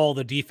install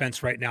the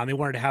defense right now, and they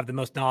wanted to have the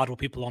most knowledgeable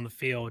people on the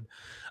field.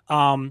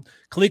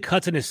 Khaleke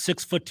Hudson is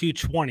 6'2",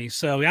 220.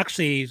 So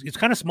actually, he's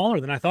kind of smaller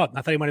than I thought.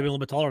 I thought he might have been a little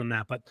bit taller than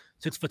that, but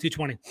 6'2",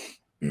 220.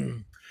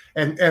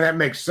 And that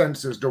makes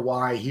sense as to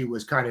why he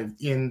was kind of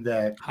in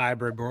that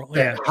hybrid role.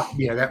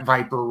 That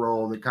Viper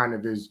role that kind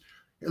of is,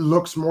 it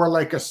looks more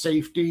like a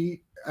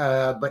safety,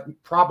 but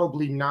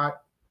probably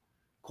not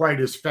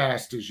quite as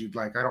fast as you'd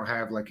like. I don't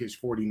have like his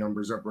 40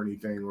 numbers up or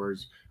anything,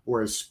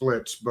 or his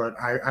splits, but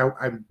I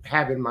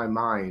have in my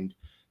mind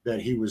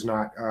that he was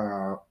not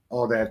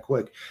all that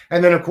quick.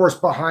 And then of course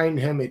behind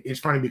him,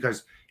 it's funny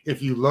because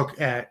if you look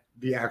at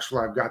the actual,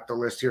 I've got the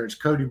list here. It's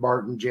Cody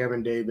Barton,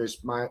 Jamin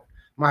Davis,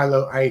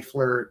 Milo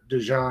Eifler,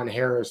 Dejon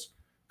Harris,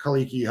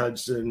 Khaleke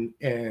Hudson,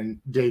 and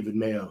David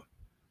Mayo.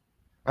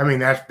 I mean,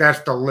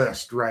 that's the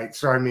list, right?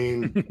 So I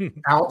mean,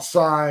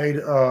 outside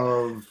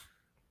of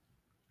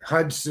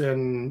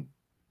Hudson,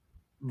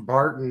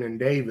 Barton, and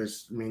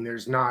Davis, I mean,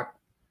 there's not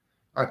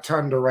a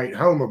ton to write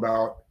home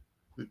about.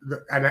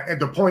 And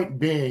the point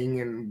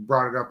being, and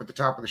brought it up at the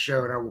top of the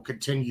show, and I will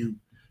continue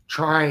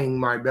trying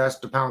my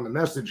best to pound the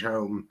message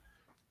home,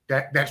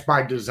 that's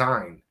by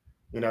design.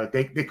 You know,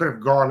 they could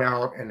have gone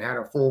out and had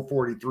a full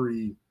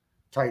 43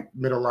 type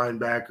middle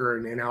linebacker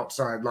and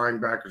outside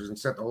linebackers and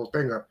set the whole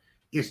thing up.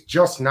 It's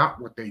just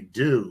not what they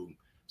do.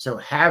 So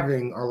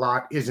having a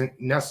lot isn't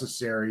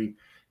necessary.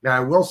 Now,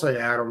 I will say,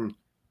 Adam,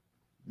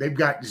 they've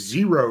got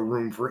zero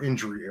room for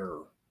injury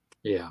error.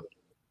 Yeah.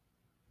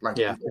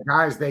 The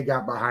guys they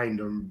got behind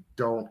them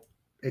don't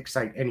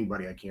excite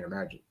anybody, I can't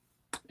imagine.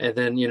 And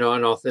then,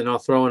 and I'll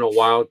throw in a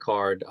wild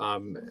card.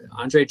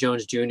 Andre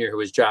Jones Jr., who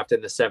was drafted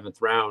in the 7th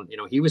round,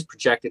 he was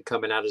projected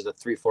coming out as a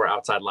 3-4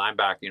 outside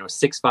linebacker,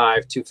 6'5",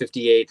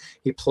 258.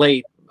 He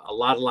played a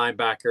lot of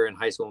linebacker in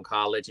high school and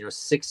college,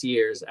 6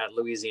 years at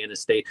Louisiana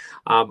State.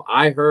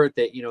 I heard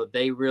that,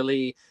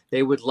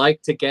 they would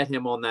like to get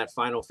him on that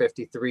final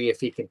 53 if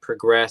he can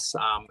progress,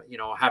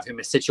 have him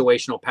a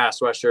situational pass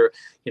rusher,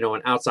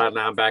 an outside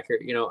linebacker.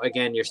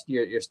 Again,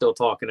 you're still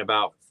talking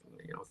about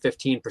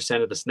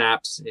 15% of the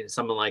snaps,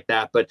 something like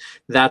that. But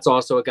that's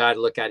also a guy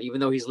to look at, even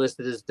though he's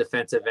listed as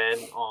defensive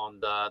end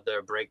on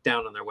their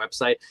breakdown on their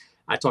website.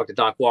 I talked to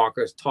Doc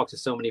Walker, talked to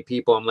so many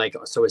people. I'm like,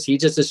 so is he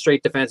just a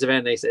straight defensive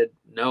end? They said,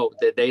 no,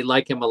 they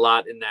like him a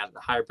lot in that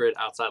hybrid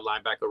outside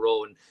linebacker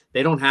role. And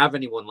they don't have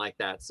anyone like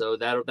that. So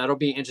that'll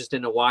be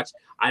interesting to watch.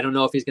 I don't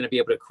know if he's going to be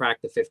able to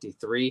crack the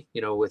 53,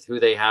 with who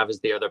they have as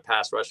the other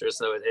pass rushers.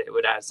 So it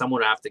would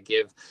someone would have to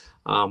give.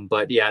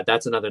 But yeah,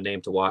 that's another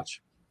name to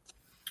watch.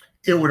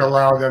 It would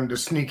allow them to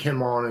sneak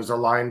him on as a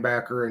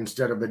linebacker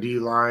instead of a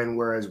D-line,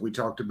 whereas we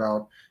talked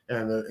about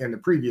in the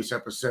previous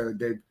episode,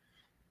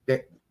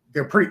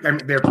 they're pretty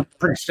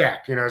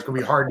stacked. It's going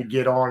to be hard to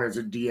get on as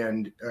a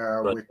D-end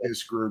with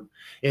this group.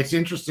 It's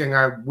interesting.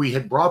 We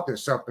had brought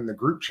this up in the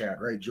group chat,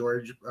 right,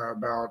 George,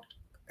 about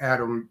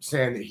Adam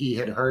saying that he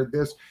had heard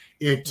this.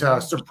 It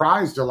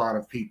surprised a lot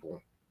of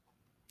people.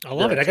 I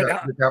love it.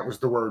 That was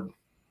the word.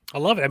 I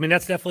love it. I mean,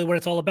 that's definitely what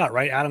it's all about,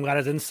 right? Adam got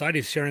his insight.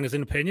 He's sharing his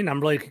opinion.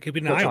 I'm really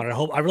keeping an eye on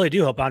it. I really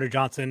do hope Andre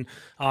Johnson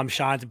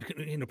shines,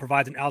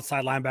 provides an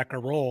outside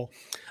linebacker role.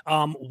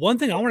 One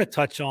thing I want to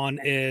touch on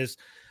is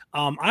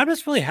I'm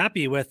just really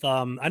happy with,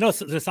 I know it's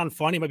going to sound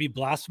funny, it might be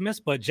blasphemous,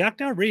 but Jack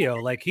Del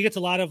Rio, he gets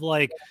a lot of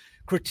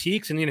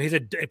critiques, and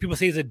people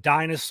say he's a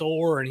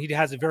dinosaur and he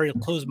has a very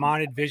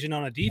closed-minded vision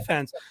on a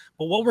defense.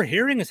 But what we're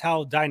hearing is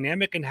how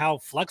dynamic and how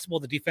flexible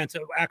the defense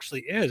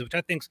actually is, which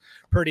I think is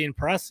pretty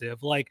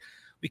impressive.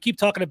 We keep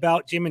talking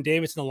about Jamin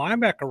Davis in the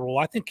linebacker role.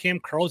 I think Cam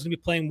Curl is going to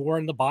be playing more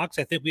in the box.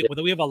 I think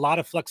we have a lot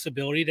of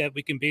flexibility that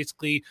we can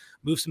basically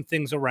move some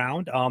things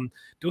around.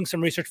 Doing some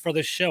research for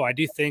this show, I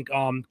do think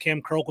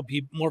Cam Curl could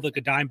be more of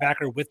a dime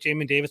backer with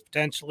Jamin Davis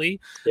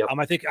potentially. Yep.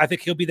 I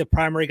think he'll be the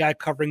primary guy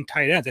covering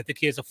tight ends. I think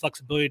he has a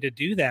flexibility to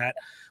do that,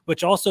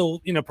 which also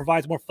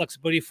provides more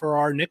flexibility for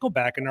our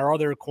nickelback and our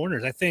other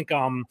corners. I think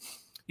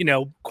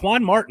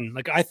Quan Martin,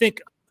 I think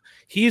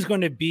he's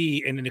going to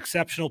be an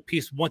exceptional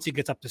piece once he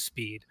gets up to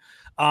speed.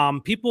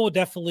 People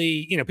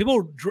definitely,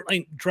 people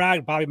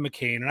drag Bobby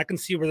McCain, and I can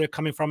see where they're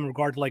coming from in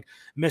regard to like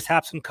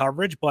mishaps in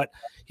coverage, but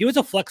he was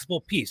a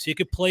flexible piece. He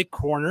could play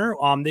corner.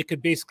 He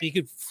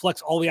could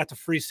flex all the way out to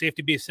free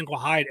safety, be a single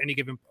high at any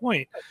given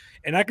point.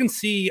 And I can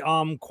see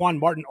Quan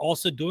Martin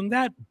also doing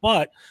that,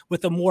 but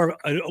with a more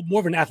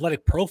of an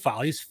athletic profile.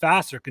 He's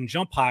faster, can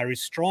jump higher,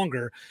 he's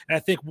stronger. And I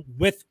think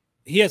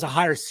he has a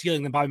higher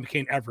ceiling than Bobby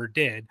McCain ever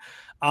did.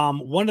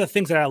 One of the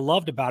things that I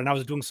loved about it, and I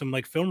was doing some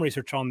like film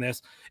research on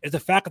this, is the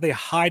fact that they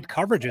hide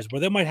coverages where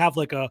they might have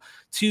like a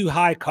 2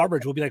 high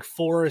coverage will be like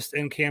Forrest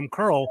and Cam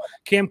Curl.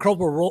 Cam Curl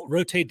will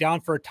rotate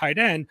down for a tight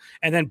end,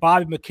 and then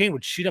Bobby McCain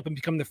would shoot up and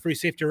become the free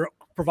safety or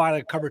provide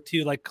like cover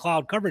 2, like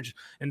cloud coverage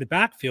in the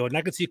backfield. And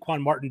I could see Quan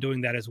Martin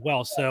doing that as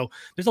well. So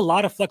there's a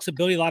lot of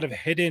flexibility, a lot of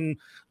hidden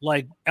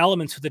like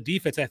elements to the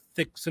defense I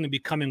think is going to be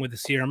coming with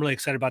this year. I'm really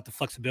excited about the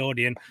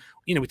flexibility. And,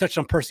 we touched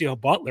on Percy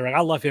Butler.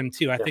 I love him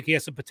too. I think he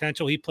has some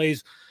potential. He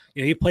plays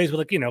with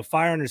like,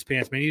 fire in his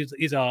pants, man.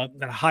 He's a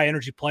high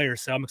energy player.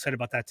 So I'm excited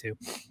about that too.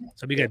 So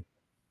it'll be good.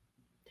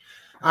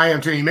 I am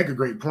too. You make a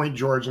great point,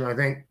 George. And I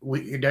think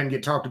it doesn't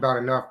get talked about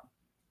enough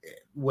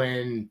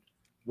when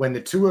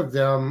the two of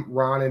them,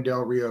 Ron and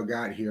Del Rio,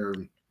 got here.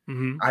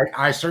 Mm-hmm.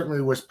 I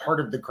certainly was part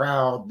of the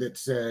crowd that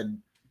said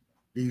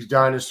these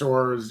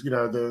dinosaurs,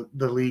 the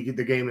league,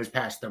 the game has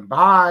passed them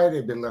by.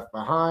 They've been left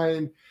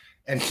behind.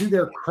 And to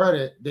their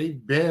credit,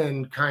 they've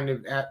been kind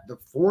of at the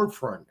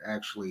forefront,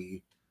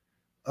 actually,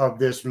 of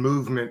this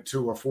movement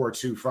to a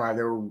 4-2-5.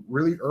 They were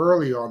really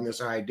early on this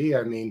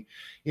idea. I mean,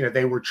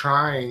 they were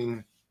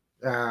trying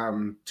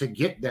to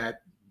get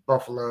that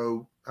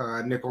Buffalo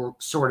nickel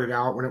sorted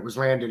out when it was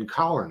Landon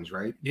Collins,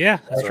 right? Yeah,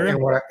 that's true.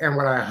 And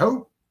what I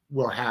hope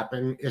will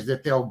happen is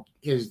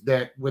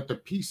that with the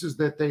pieces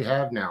that they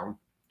have now,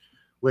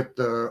 with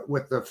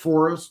the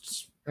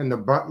Forrests and the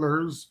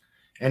Butlers,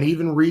 and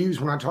even Reeves,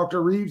 when I talk to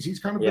Reeves, he's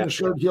kind of been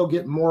assured he'll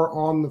get more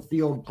on the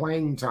field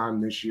playing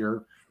time this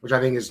year, which I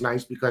think is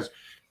nice because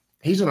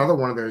he's another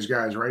one of those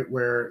guys, right?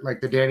 Where like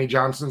the Danny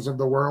Johnsons of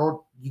the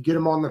world, you get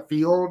him on the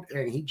field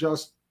and he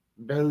just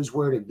knows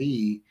where to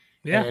be.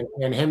 Yeah.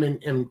 And him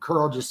and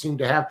Curl just seem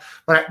to have,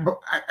 but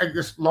I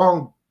guess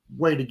long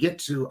way to get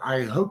to,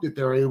 I hope that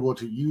they're able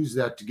to use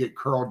that to get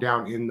Curl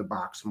down in the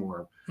box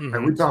more. Mm-hmm.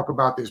 And we talk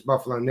about this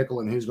Buffalo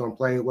nickel and who's going to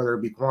play it, whether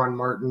it be Quan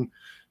Martin.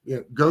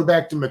 Go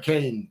back to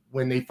McCain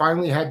when they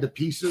finally had the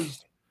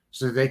pieces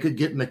so they could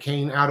get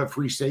McCain out of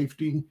free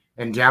safety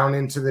and down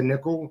into the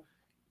nickel.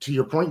 To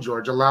your point,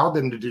 George, allowed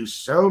them to do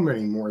so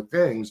many more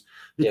things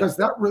because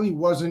that really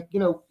wasn't,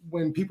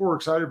 when people were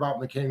excited about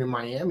McCain in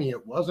Miami,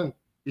 it wasn't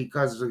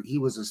because he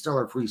was a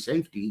stellar free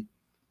safety.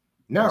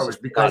 No, it's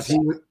because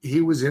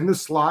he was in the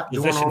slot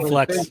doing all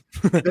flex. Things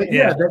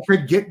that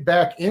could get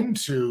back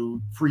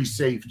into free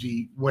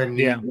safety when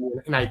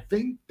and I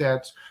think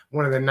that's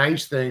one of the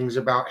nice things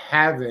about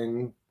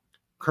having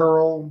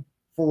Curl,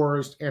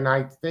 Forrest, and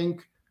I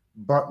think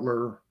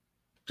Butler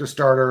to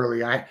start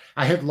early. I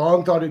had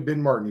long thought it'd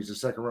been Martin. He's a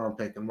second round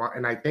pick,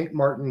 and I think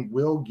Martin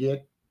will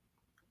get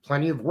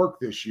plenty of work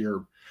this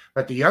year.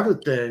 But the other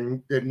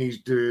thing that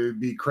needs to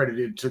be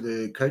credited to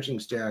the coaching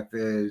staff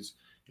is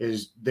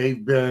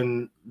they've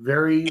been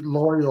very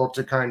loyal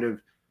to kind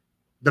of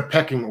the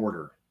pecking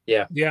order.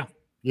 Yeah. Yeah.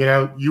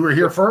 You were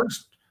here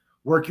first,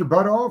 work your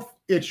butt off.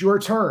 It's your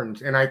turn.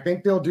 And I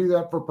think they'll do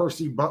that for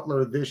Percy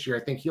Butler this year. I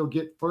think he'll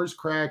get first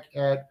crack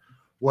at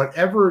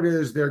whatever it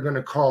is they're going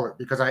to call it.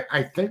 Because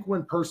I think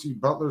when Percy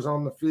Butler's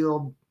on the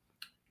field,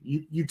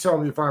 you tell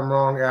me if I'm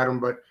wrong, Adam,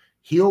 but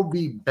he'll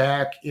be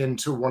back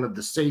into one of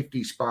the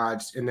safety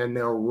spots and then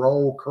they'll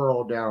roll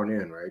Curl down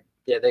in, right?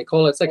 Yeah, they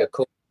call it's like a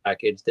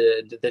package.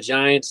 The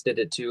Giants did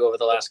it too over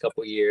the last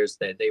couple of years.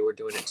 That they were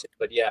doing it too.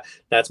 But yeah,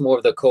 that's more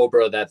of the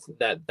Cobra, that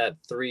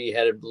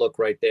 3-headed look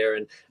right there.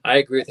 And I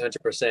agree with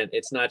 100%.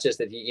 It's not just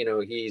that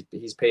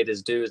he's paid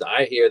his dues.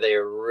 I hear they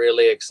are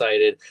really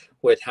excited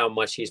with how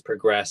much he's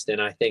progressed.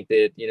 And I think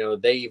that,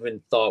 they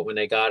even thought when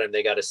they got him,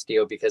 they got a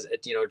steal because,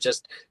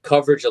 just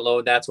coverage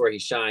alone, that's where he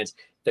shines.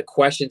 The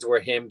questions were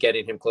him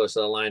getting him close to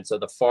the line. So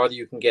the farther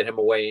you can get him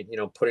away,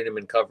 putting him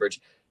in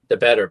coverage, the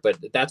better. But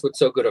that's what's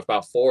so good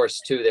about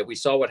Forrest too, that we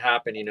saw what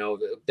happened.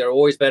 They're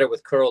always better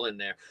with Curl in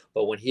there,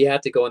 but when he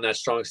had to go in that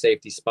strong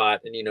safety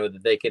spot and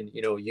that they can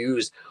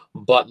use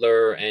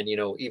Butler and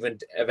even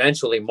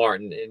eventually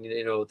Martin and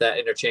that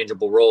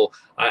interchangeable role,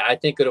 I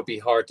think it'll be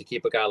hard to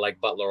keep a guy like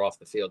Butler off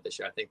the field this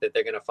year. I think that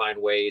they're going to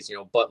find ways,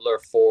 Butler,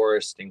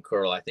 Forrest, and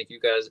Curl. I think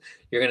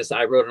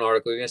I wrote an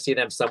article, you're going to see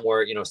them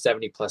somewhere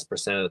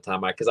 70+% of the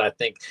time, because I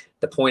think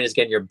the point is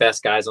getting your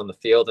best guys on the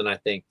field. And I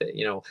think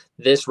that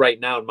this right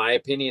now, in my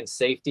opinion,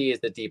 safety is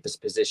the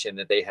deepest position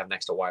that they have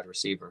next to wide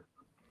receiver.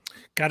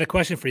 Got a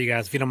question for you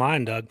guys, if you don't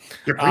mind, Doug.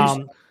 Yeah,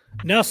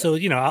 no, so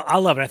I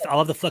love it. I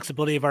love the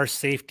flexibility of our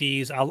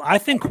safeties. I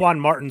think Quan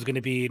Martin's going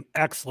to be an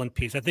excellent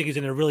piece. I think he's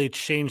going to really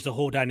change the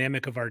whole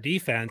dynamic of our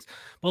defense.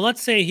 But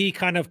let's say he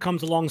kind of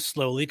comes along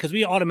slowly, because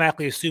we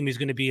automatically assume he's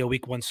going to be a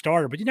week 1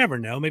 starter, but you never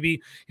know.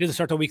 Maybe he doesn't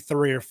start till week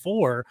 3 or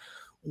 4.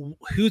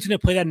 who's going to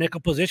play that nickel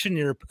position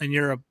in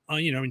your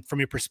from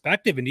your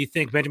perspective? And do you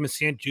think Benjamin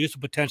St-Juste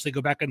will potentially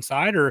go back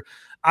inside, or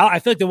I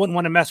feel like they wouldn't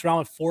want to mess around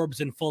with Forbes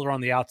and Fuller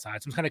on the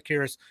outside? So I'm kind of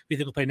curious who you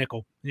think will play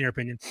nickel in your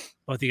opinion,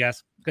 both of you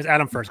guys. Because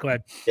Adam first, go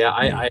ahead. Yeah,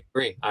 I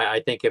agree.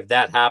 I think if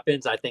that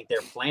happens, I think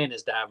their plan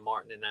is to have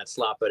Martin in that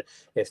slot. But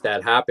if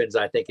that happens,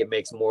 I think it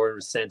makes more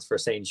sense for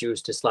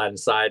St-Juste to slide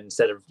inside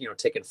instead of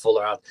taking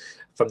Fuller out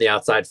from the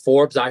outside.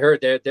 Forbes, I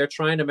heard they're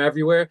trying him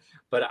everywhere,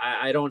 but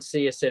I don't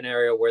see a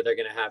scenario where they're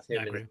going to have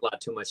him in the slot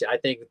too much. I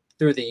think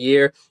through the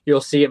year you'll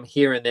see him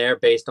here and there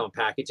based on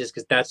packages,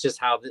 because that's just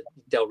how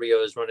Del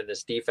Rio is running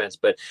this defense.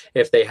 But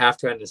if they have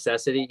to have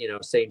necessity,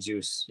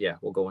 St-Juste,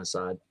 will go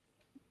inside.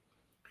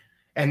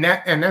 And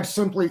that's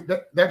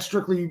that's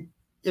strictly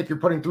if you're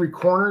putting three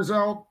corners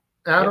out,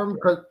 Adam.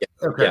 Yeah.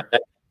 Okay,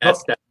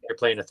 that's you're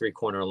playing a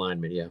three-corner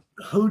alignment. Yeah.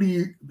 Who do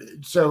you?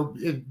 So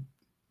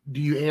do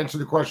you answer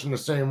the question the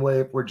same way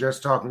if we're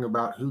just talking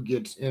about who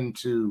gets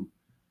into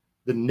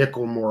the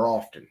nickel more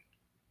often?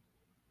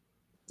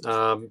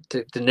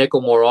 To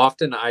nickel more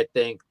often, I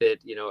think that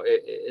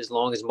as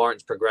long as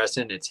Martin's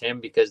progressing, it's him,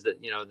 because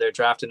they're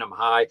drafting him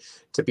high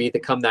to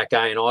become that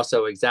guy, and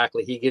also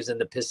he gives them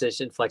the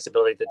position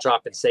flexibility to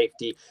drop in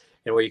safety,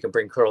 and where you can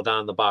bring Curl down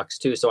in the box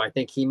too. So I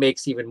think he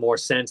makes even more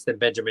sense than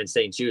Benjamin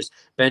St-Juste.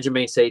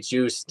 Benjamin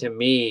St-Juste, to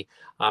me,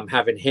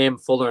 having him,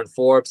 Fuller, and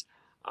Forbes,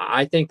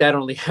 I think that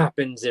only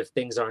happens if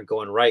things aren't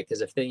going right.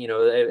 Because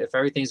if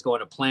everything's going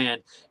to plan,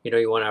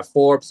 you want to have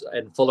Forbes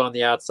and Fuller on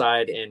the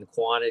outside and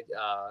Quan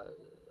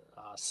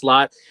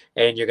slot,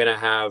 and you're gonna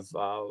have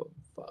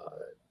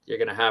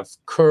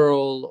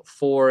Curl,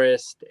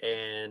 Forrest,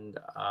 and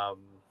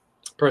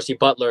Percy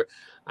Butler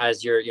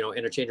as your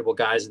interchangeable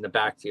guys in the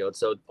backfield.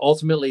 So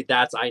ultimately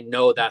I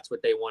know that's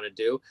what they want to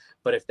do.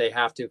 But if they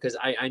have to, because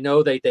I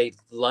know they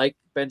like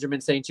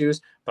Benjamin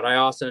St-Juste, but I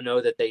also know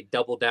that they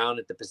double down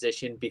at the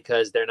position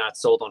because they're not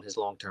sold on his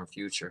long-term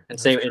future. And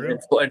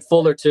and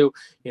Fuller too,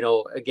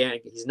 again,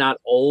 he's not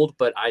old,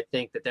 but I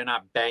think that they're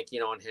not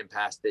banking on him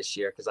past this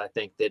year, because I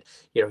think that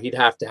he'd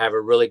have to have a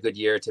really good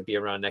year to be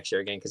around next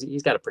year again, because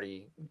he's got a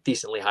pretty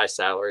decently high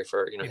salary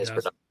for his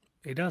production.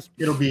 He does.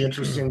 It'll be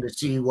interesting to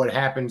see what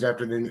happens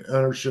after the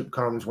ownership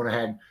comes. When I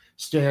had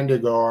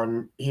Standig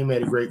on, he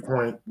made a great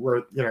point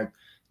where,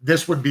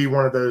 this would be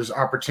one of those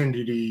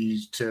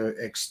opportunities to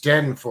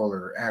extend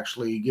Fuller,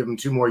 actually give him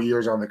 2 more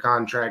years on the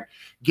contract,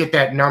 get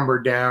that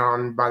number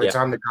down. By the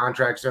time the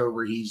contract's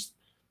over, he's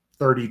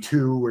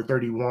 32 or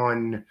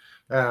 31.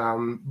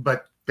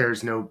 But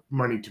there's no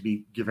money to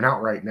be given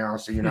out right now,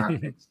 so you're not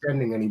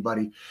extending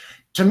anybody.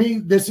 To me,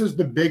 this is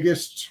the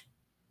biggest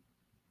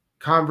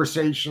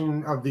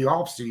conversation of the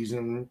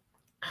offseason,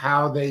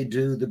 how they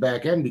do the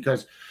back end,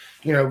 because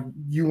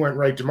you went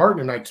right to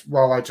Martin, and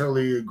while I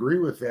totally agree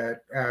with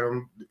that,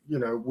 Adam,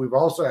 we've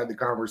also had the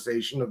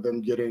conversation of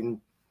them getting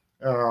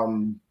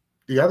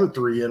the other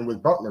 3 in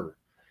with Butler,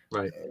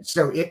 right?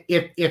 So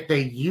if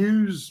they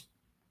use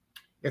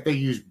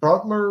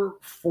Butler,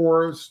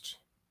 Forrest,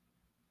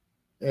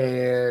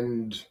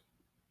 and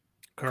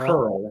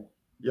Curl,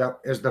 yep,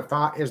 is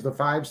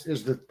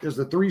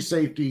the 3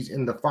 safeties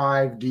in the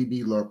 5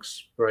 DB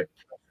looks. Right.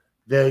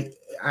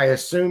 I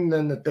assume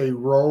then that they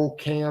roll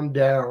Cam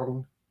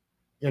down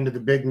into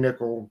the big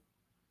nickel.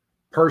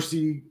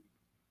 Percy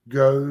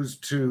goes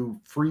to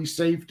free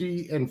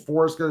safety and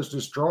Forrest goes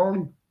to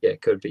strong. Yeah,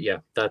 it could be. Yeah,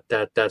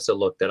 that's a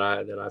look that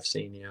I've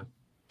seen. Yeah.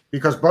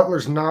 Because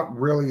Butler's not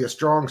really a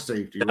strong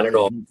safety. Not at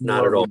all.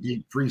 Not at all.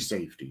 Deep free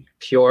safety.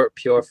 Pure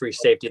free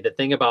safety. The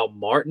thing about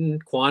Martin,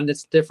 Quan,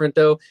 that's different,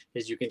 though,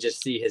 is you can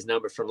just see his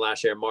numbers from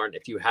last year. Martin,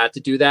 if you had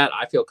to do that,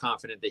 I feel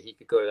confident that he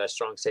could go to that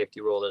strong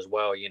safety role as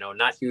well.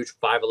 Not huge,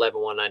 5'11",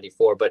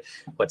 194, but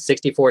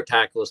 64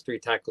 tackles, 3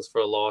 tackles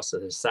for a loss,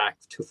 and a sack,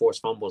 2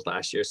 forced fumbles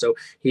last year. So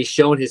he's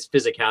shown his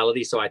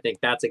physicality. So I think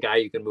that's a guy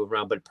you can move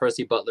around. But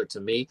Percy Butler,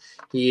 to me,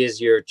 he is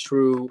your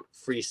true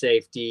free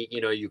safety.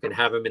 You can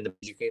have him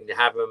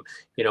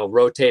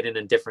rotating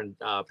in different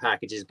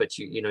packages, but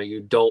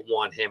you don't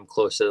want him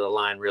close to the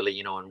line really,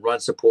 in run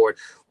support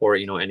or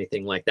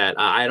anything like that.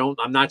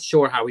 I'm not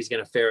sure how he's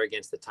going to fare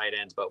against the tight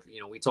ends, but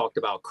we talked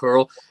about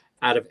Curl.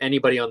 Out of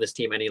anybody on this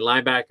team, any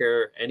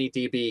linebacker, any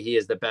DB, he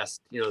is the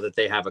best, that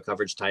they have a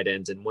coverage tight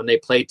ends. And when they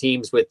play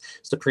teams with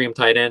supreme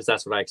tight ends,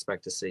 that's what I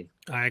expect to see.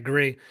 I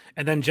agree.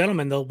 And then,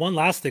 gentlemen, the one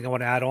last thing I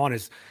want to add on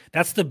is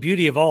that's the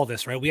beauty of all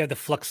this, right? We have the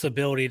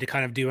flexibility to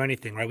kind of do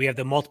anything, right? We have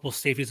the multiple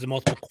safeties, the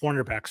multiple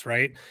cornerbacks,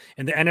 right?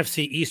 In the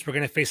NFC East, we're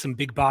going to face some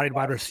big-bodied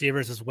wide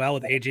receivers as well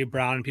with A.J.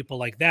 Brown and people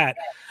like that.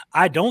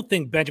 I don't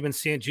think Benjamin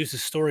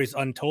St-Juste's story is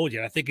untold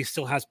yet. I think he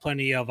still has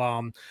plenty of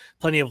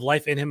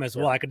life in him as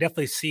well. I could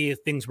definitely see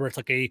things where it's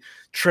like a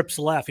trips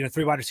left,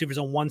 3 wide receivers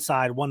on one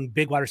side, 1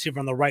 big wide receiver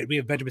on the right. We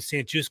have Benjamin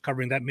St-Juste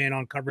covering that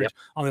man-on coverage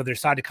on the other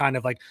side to kind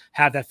of like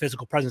have that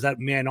physical presence, that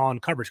man-on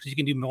coverage, because you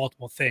can do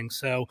multiple things.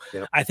 So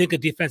I think the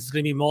defense is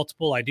going to be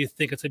multiple. I do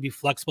think it's going to be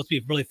flexible. It's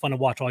going to be really fun to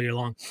watch all year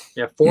long.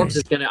 Yeah, Forbes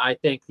is going to, I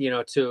think,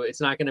 too,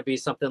 it's not going to be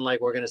something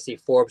like we're going to see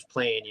Forbes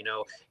playing,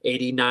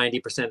 80,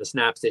 90% of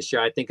snaps this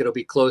year. I think it'll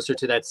be closer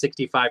to that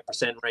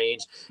 65%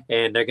 range,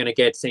 and they're going to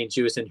get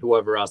St-Juste and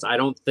whoever else. I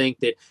don't think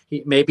that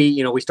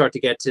maybe, we start to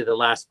get to the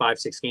last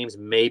 5-6 games,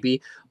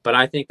 maybe, but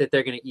I think that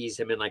they're going to ease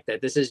him in like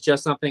that. This is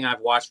just something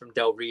I've watched from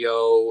Del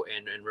Rio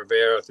and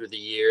Rivera through the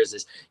years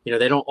is,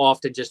 they don't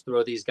often just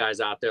throw these guys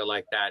out there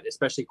like that,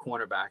 especially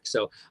cornerbacks.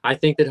 So I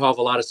think that he'll have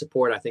a lot of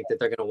support. I think that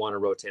they're going to want to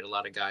rotate a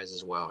lot of guys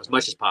as well, as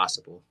much as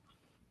possible.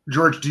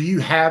 George, do you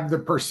have the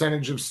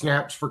percentage of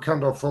snaps for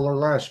Kendall Fuller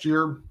last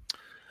year?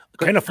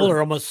 Kendall Fuller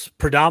almost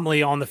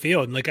predominantly on the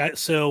field.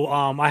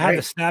 I have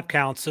the snap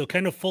count. So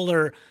Kendall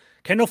Fuller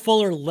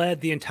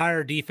led the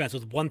entire defense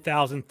with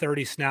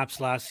 1,030 snaps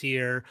last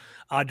year.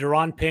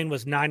 Deron Payne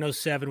was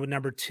 907 with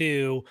number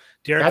 2.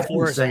 That's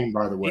insane,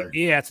 by the way.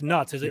 Yeah, it's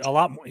nuts. It's a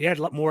lot more. He had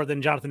a lot more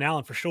than Jonathan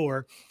Allen for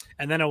sure.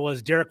 And then it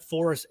was Derek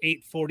Forrest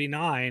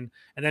 849,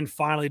 and then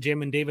finally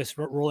Jamin Davis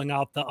rolling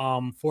out the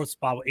 4th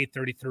spot with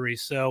 833.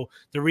 So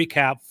the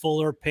recap: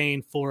 Fuller,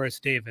 Payne,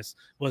 Forrest, Davis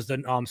was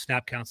the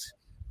snap counts,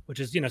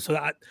 which is so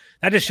that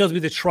just shows me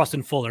the trust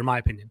in Fuller, in my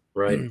opinion.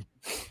 Right.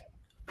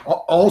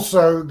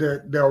 Also,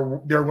 that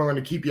they're willing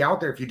to keep you out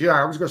there if you do.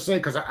 I was going to say,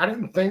 because I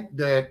didn't think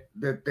that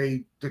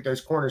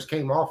those corners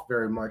came off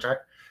very much.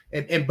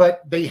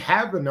 But they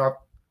have enough.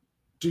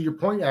 To your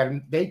point,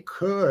 Adam, they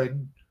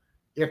could,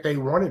 if they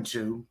wanted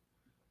to.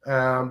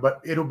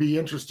 But it'll be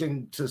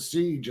interesting to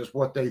see just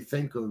what they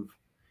think of.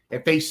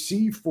 If they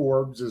see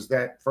Forbes as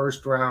that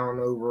first round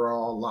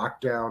overall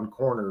lockdown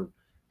corner,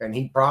 and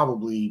he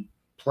probably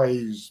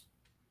plays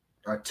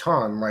a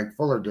ton like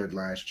Fuller did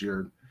last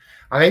year.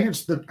 I think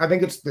it's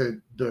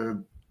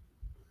the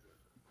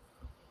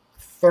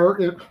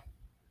third.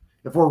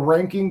 If we're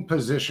ranking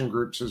position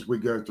groups as we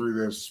go through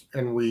this,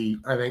 and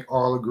I think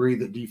all agree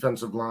that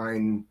defensive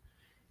line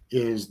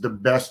is the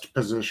best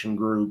position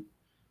group.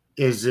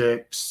 Is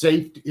it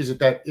safety? Is it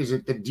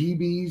the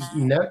DBs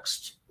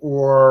next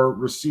or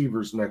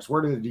receivers next?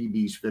 Where do the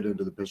DBs fit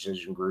into the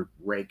position group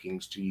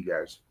rankings to you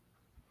guys?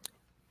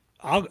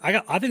 I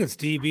think it's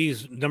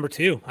DBs number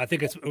 2. I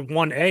think it's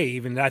 1A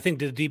even. I think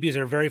the DBs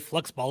are very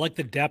flexible. I like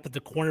the depth that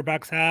the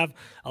cornerbacks have.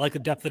 I like the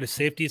depth that the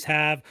safeties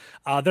have.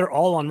 They're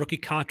all on rookie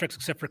contracts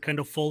except for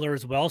Kendall Fuller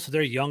as well. So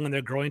they're young and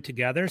they're growing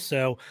together.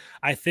 So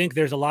I think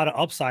there's a lot of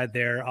upside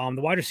there.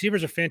 The wide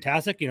receivers are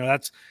fantastic.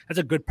 That's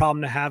a good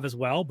problem to have as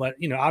well. But,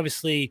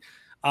 obviously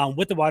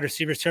with the wide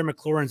receivers, Terry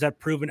McLaurin's that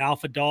proven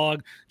alpha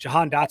dog.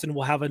 Jahan Dotson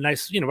will have a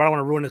nice, I don't want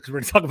to ruin it because we're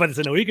going to talk about this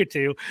in a week or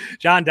two.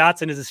 Jahan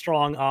Dotson is a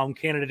strong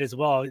candidate as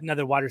well,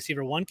 another wide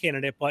receiver 1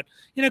 candidate. But,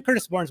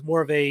 Curtis Barnes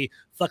more of a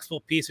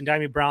flexible piece, and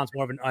Damian Brown's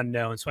more of an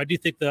unknown. So I do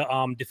think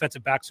the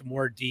defensive backs are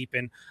more deep,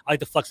 and I like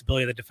the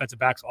flexibility that defensive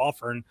backs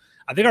offer. And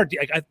I think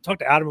I talked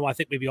to Adam, I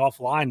think maybe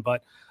offline,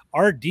 but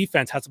our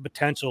defense has the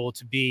potential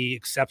to be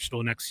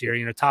exceptional next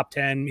year. Top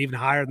 10, even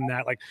higher than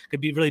that.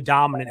 Could be really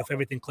dominant if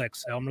everything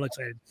clicks. So I'm really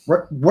excited.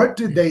 What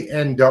did they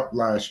end up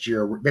last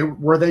year?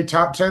 Were they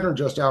top 10 or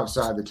just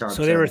outside the top 10?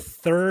 So they were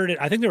third.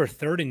 I think they were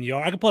third in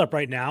yards. I can pull it up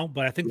right now,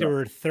 but I think they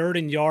were third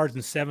in yards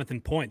and 7th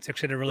in points.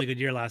 Actually had a really good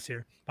year last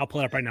year. I'll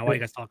pull it up right now while you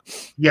guys talk.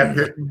 Yeah,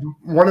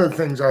 one of the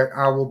things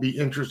I will be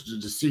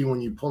interested to see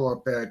when you pull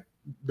up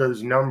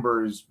those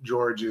numbers,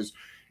 George, is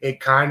it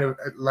kind of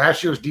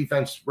last year's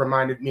defense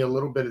reminded me a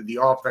little bit of the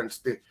offense.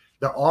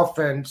 The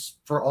offense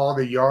for all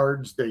the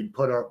yards they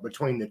put up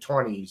between the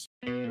 20s.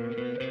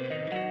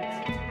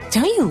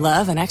 Don't you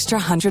love an extra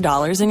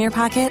 $100 in your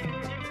pocket?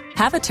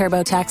 Have a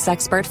TurboTax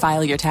expert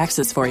file your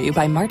taxes for you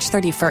by March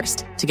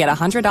 31st to get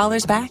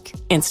 $100 back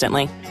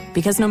instantly.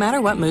 Because no matter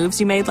what moves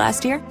you made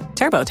last year,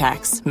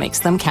 TurboTax makes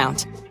them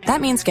count.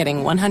 That means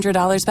getting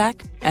 $100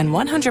 back and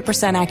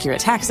 100%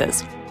 accurate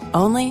taxes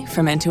only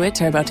from Intuit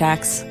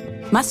TurboTax.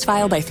 Must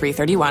file by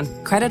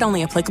 3/31. Credit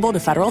only applicable to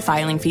federal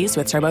filing fees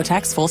with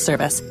TurboTax full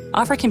service.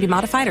 Offer can be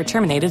modified or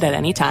terminated at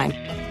any time.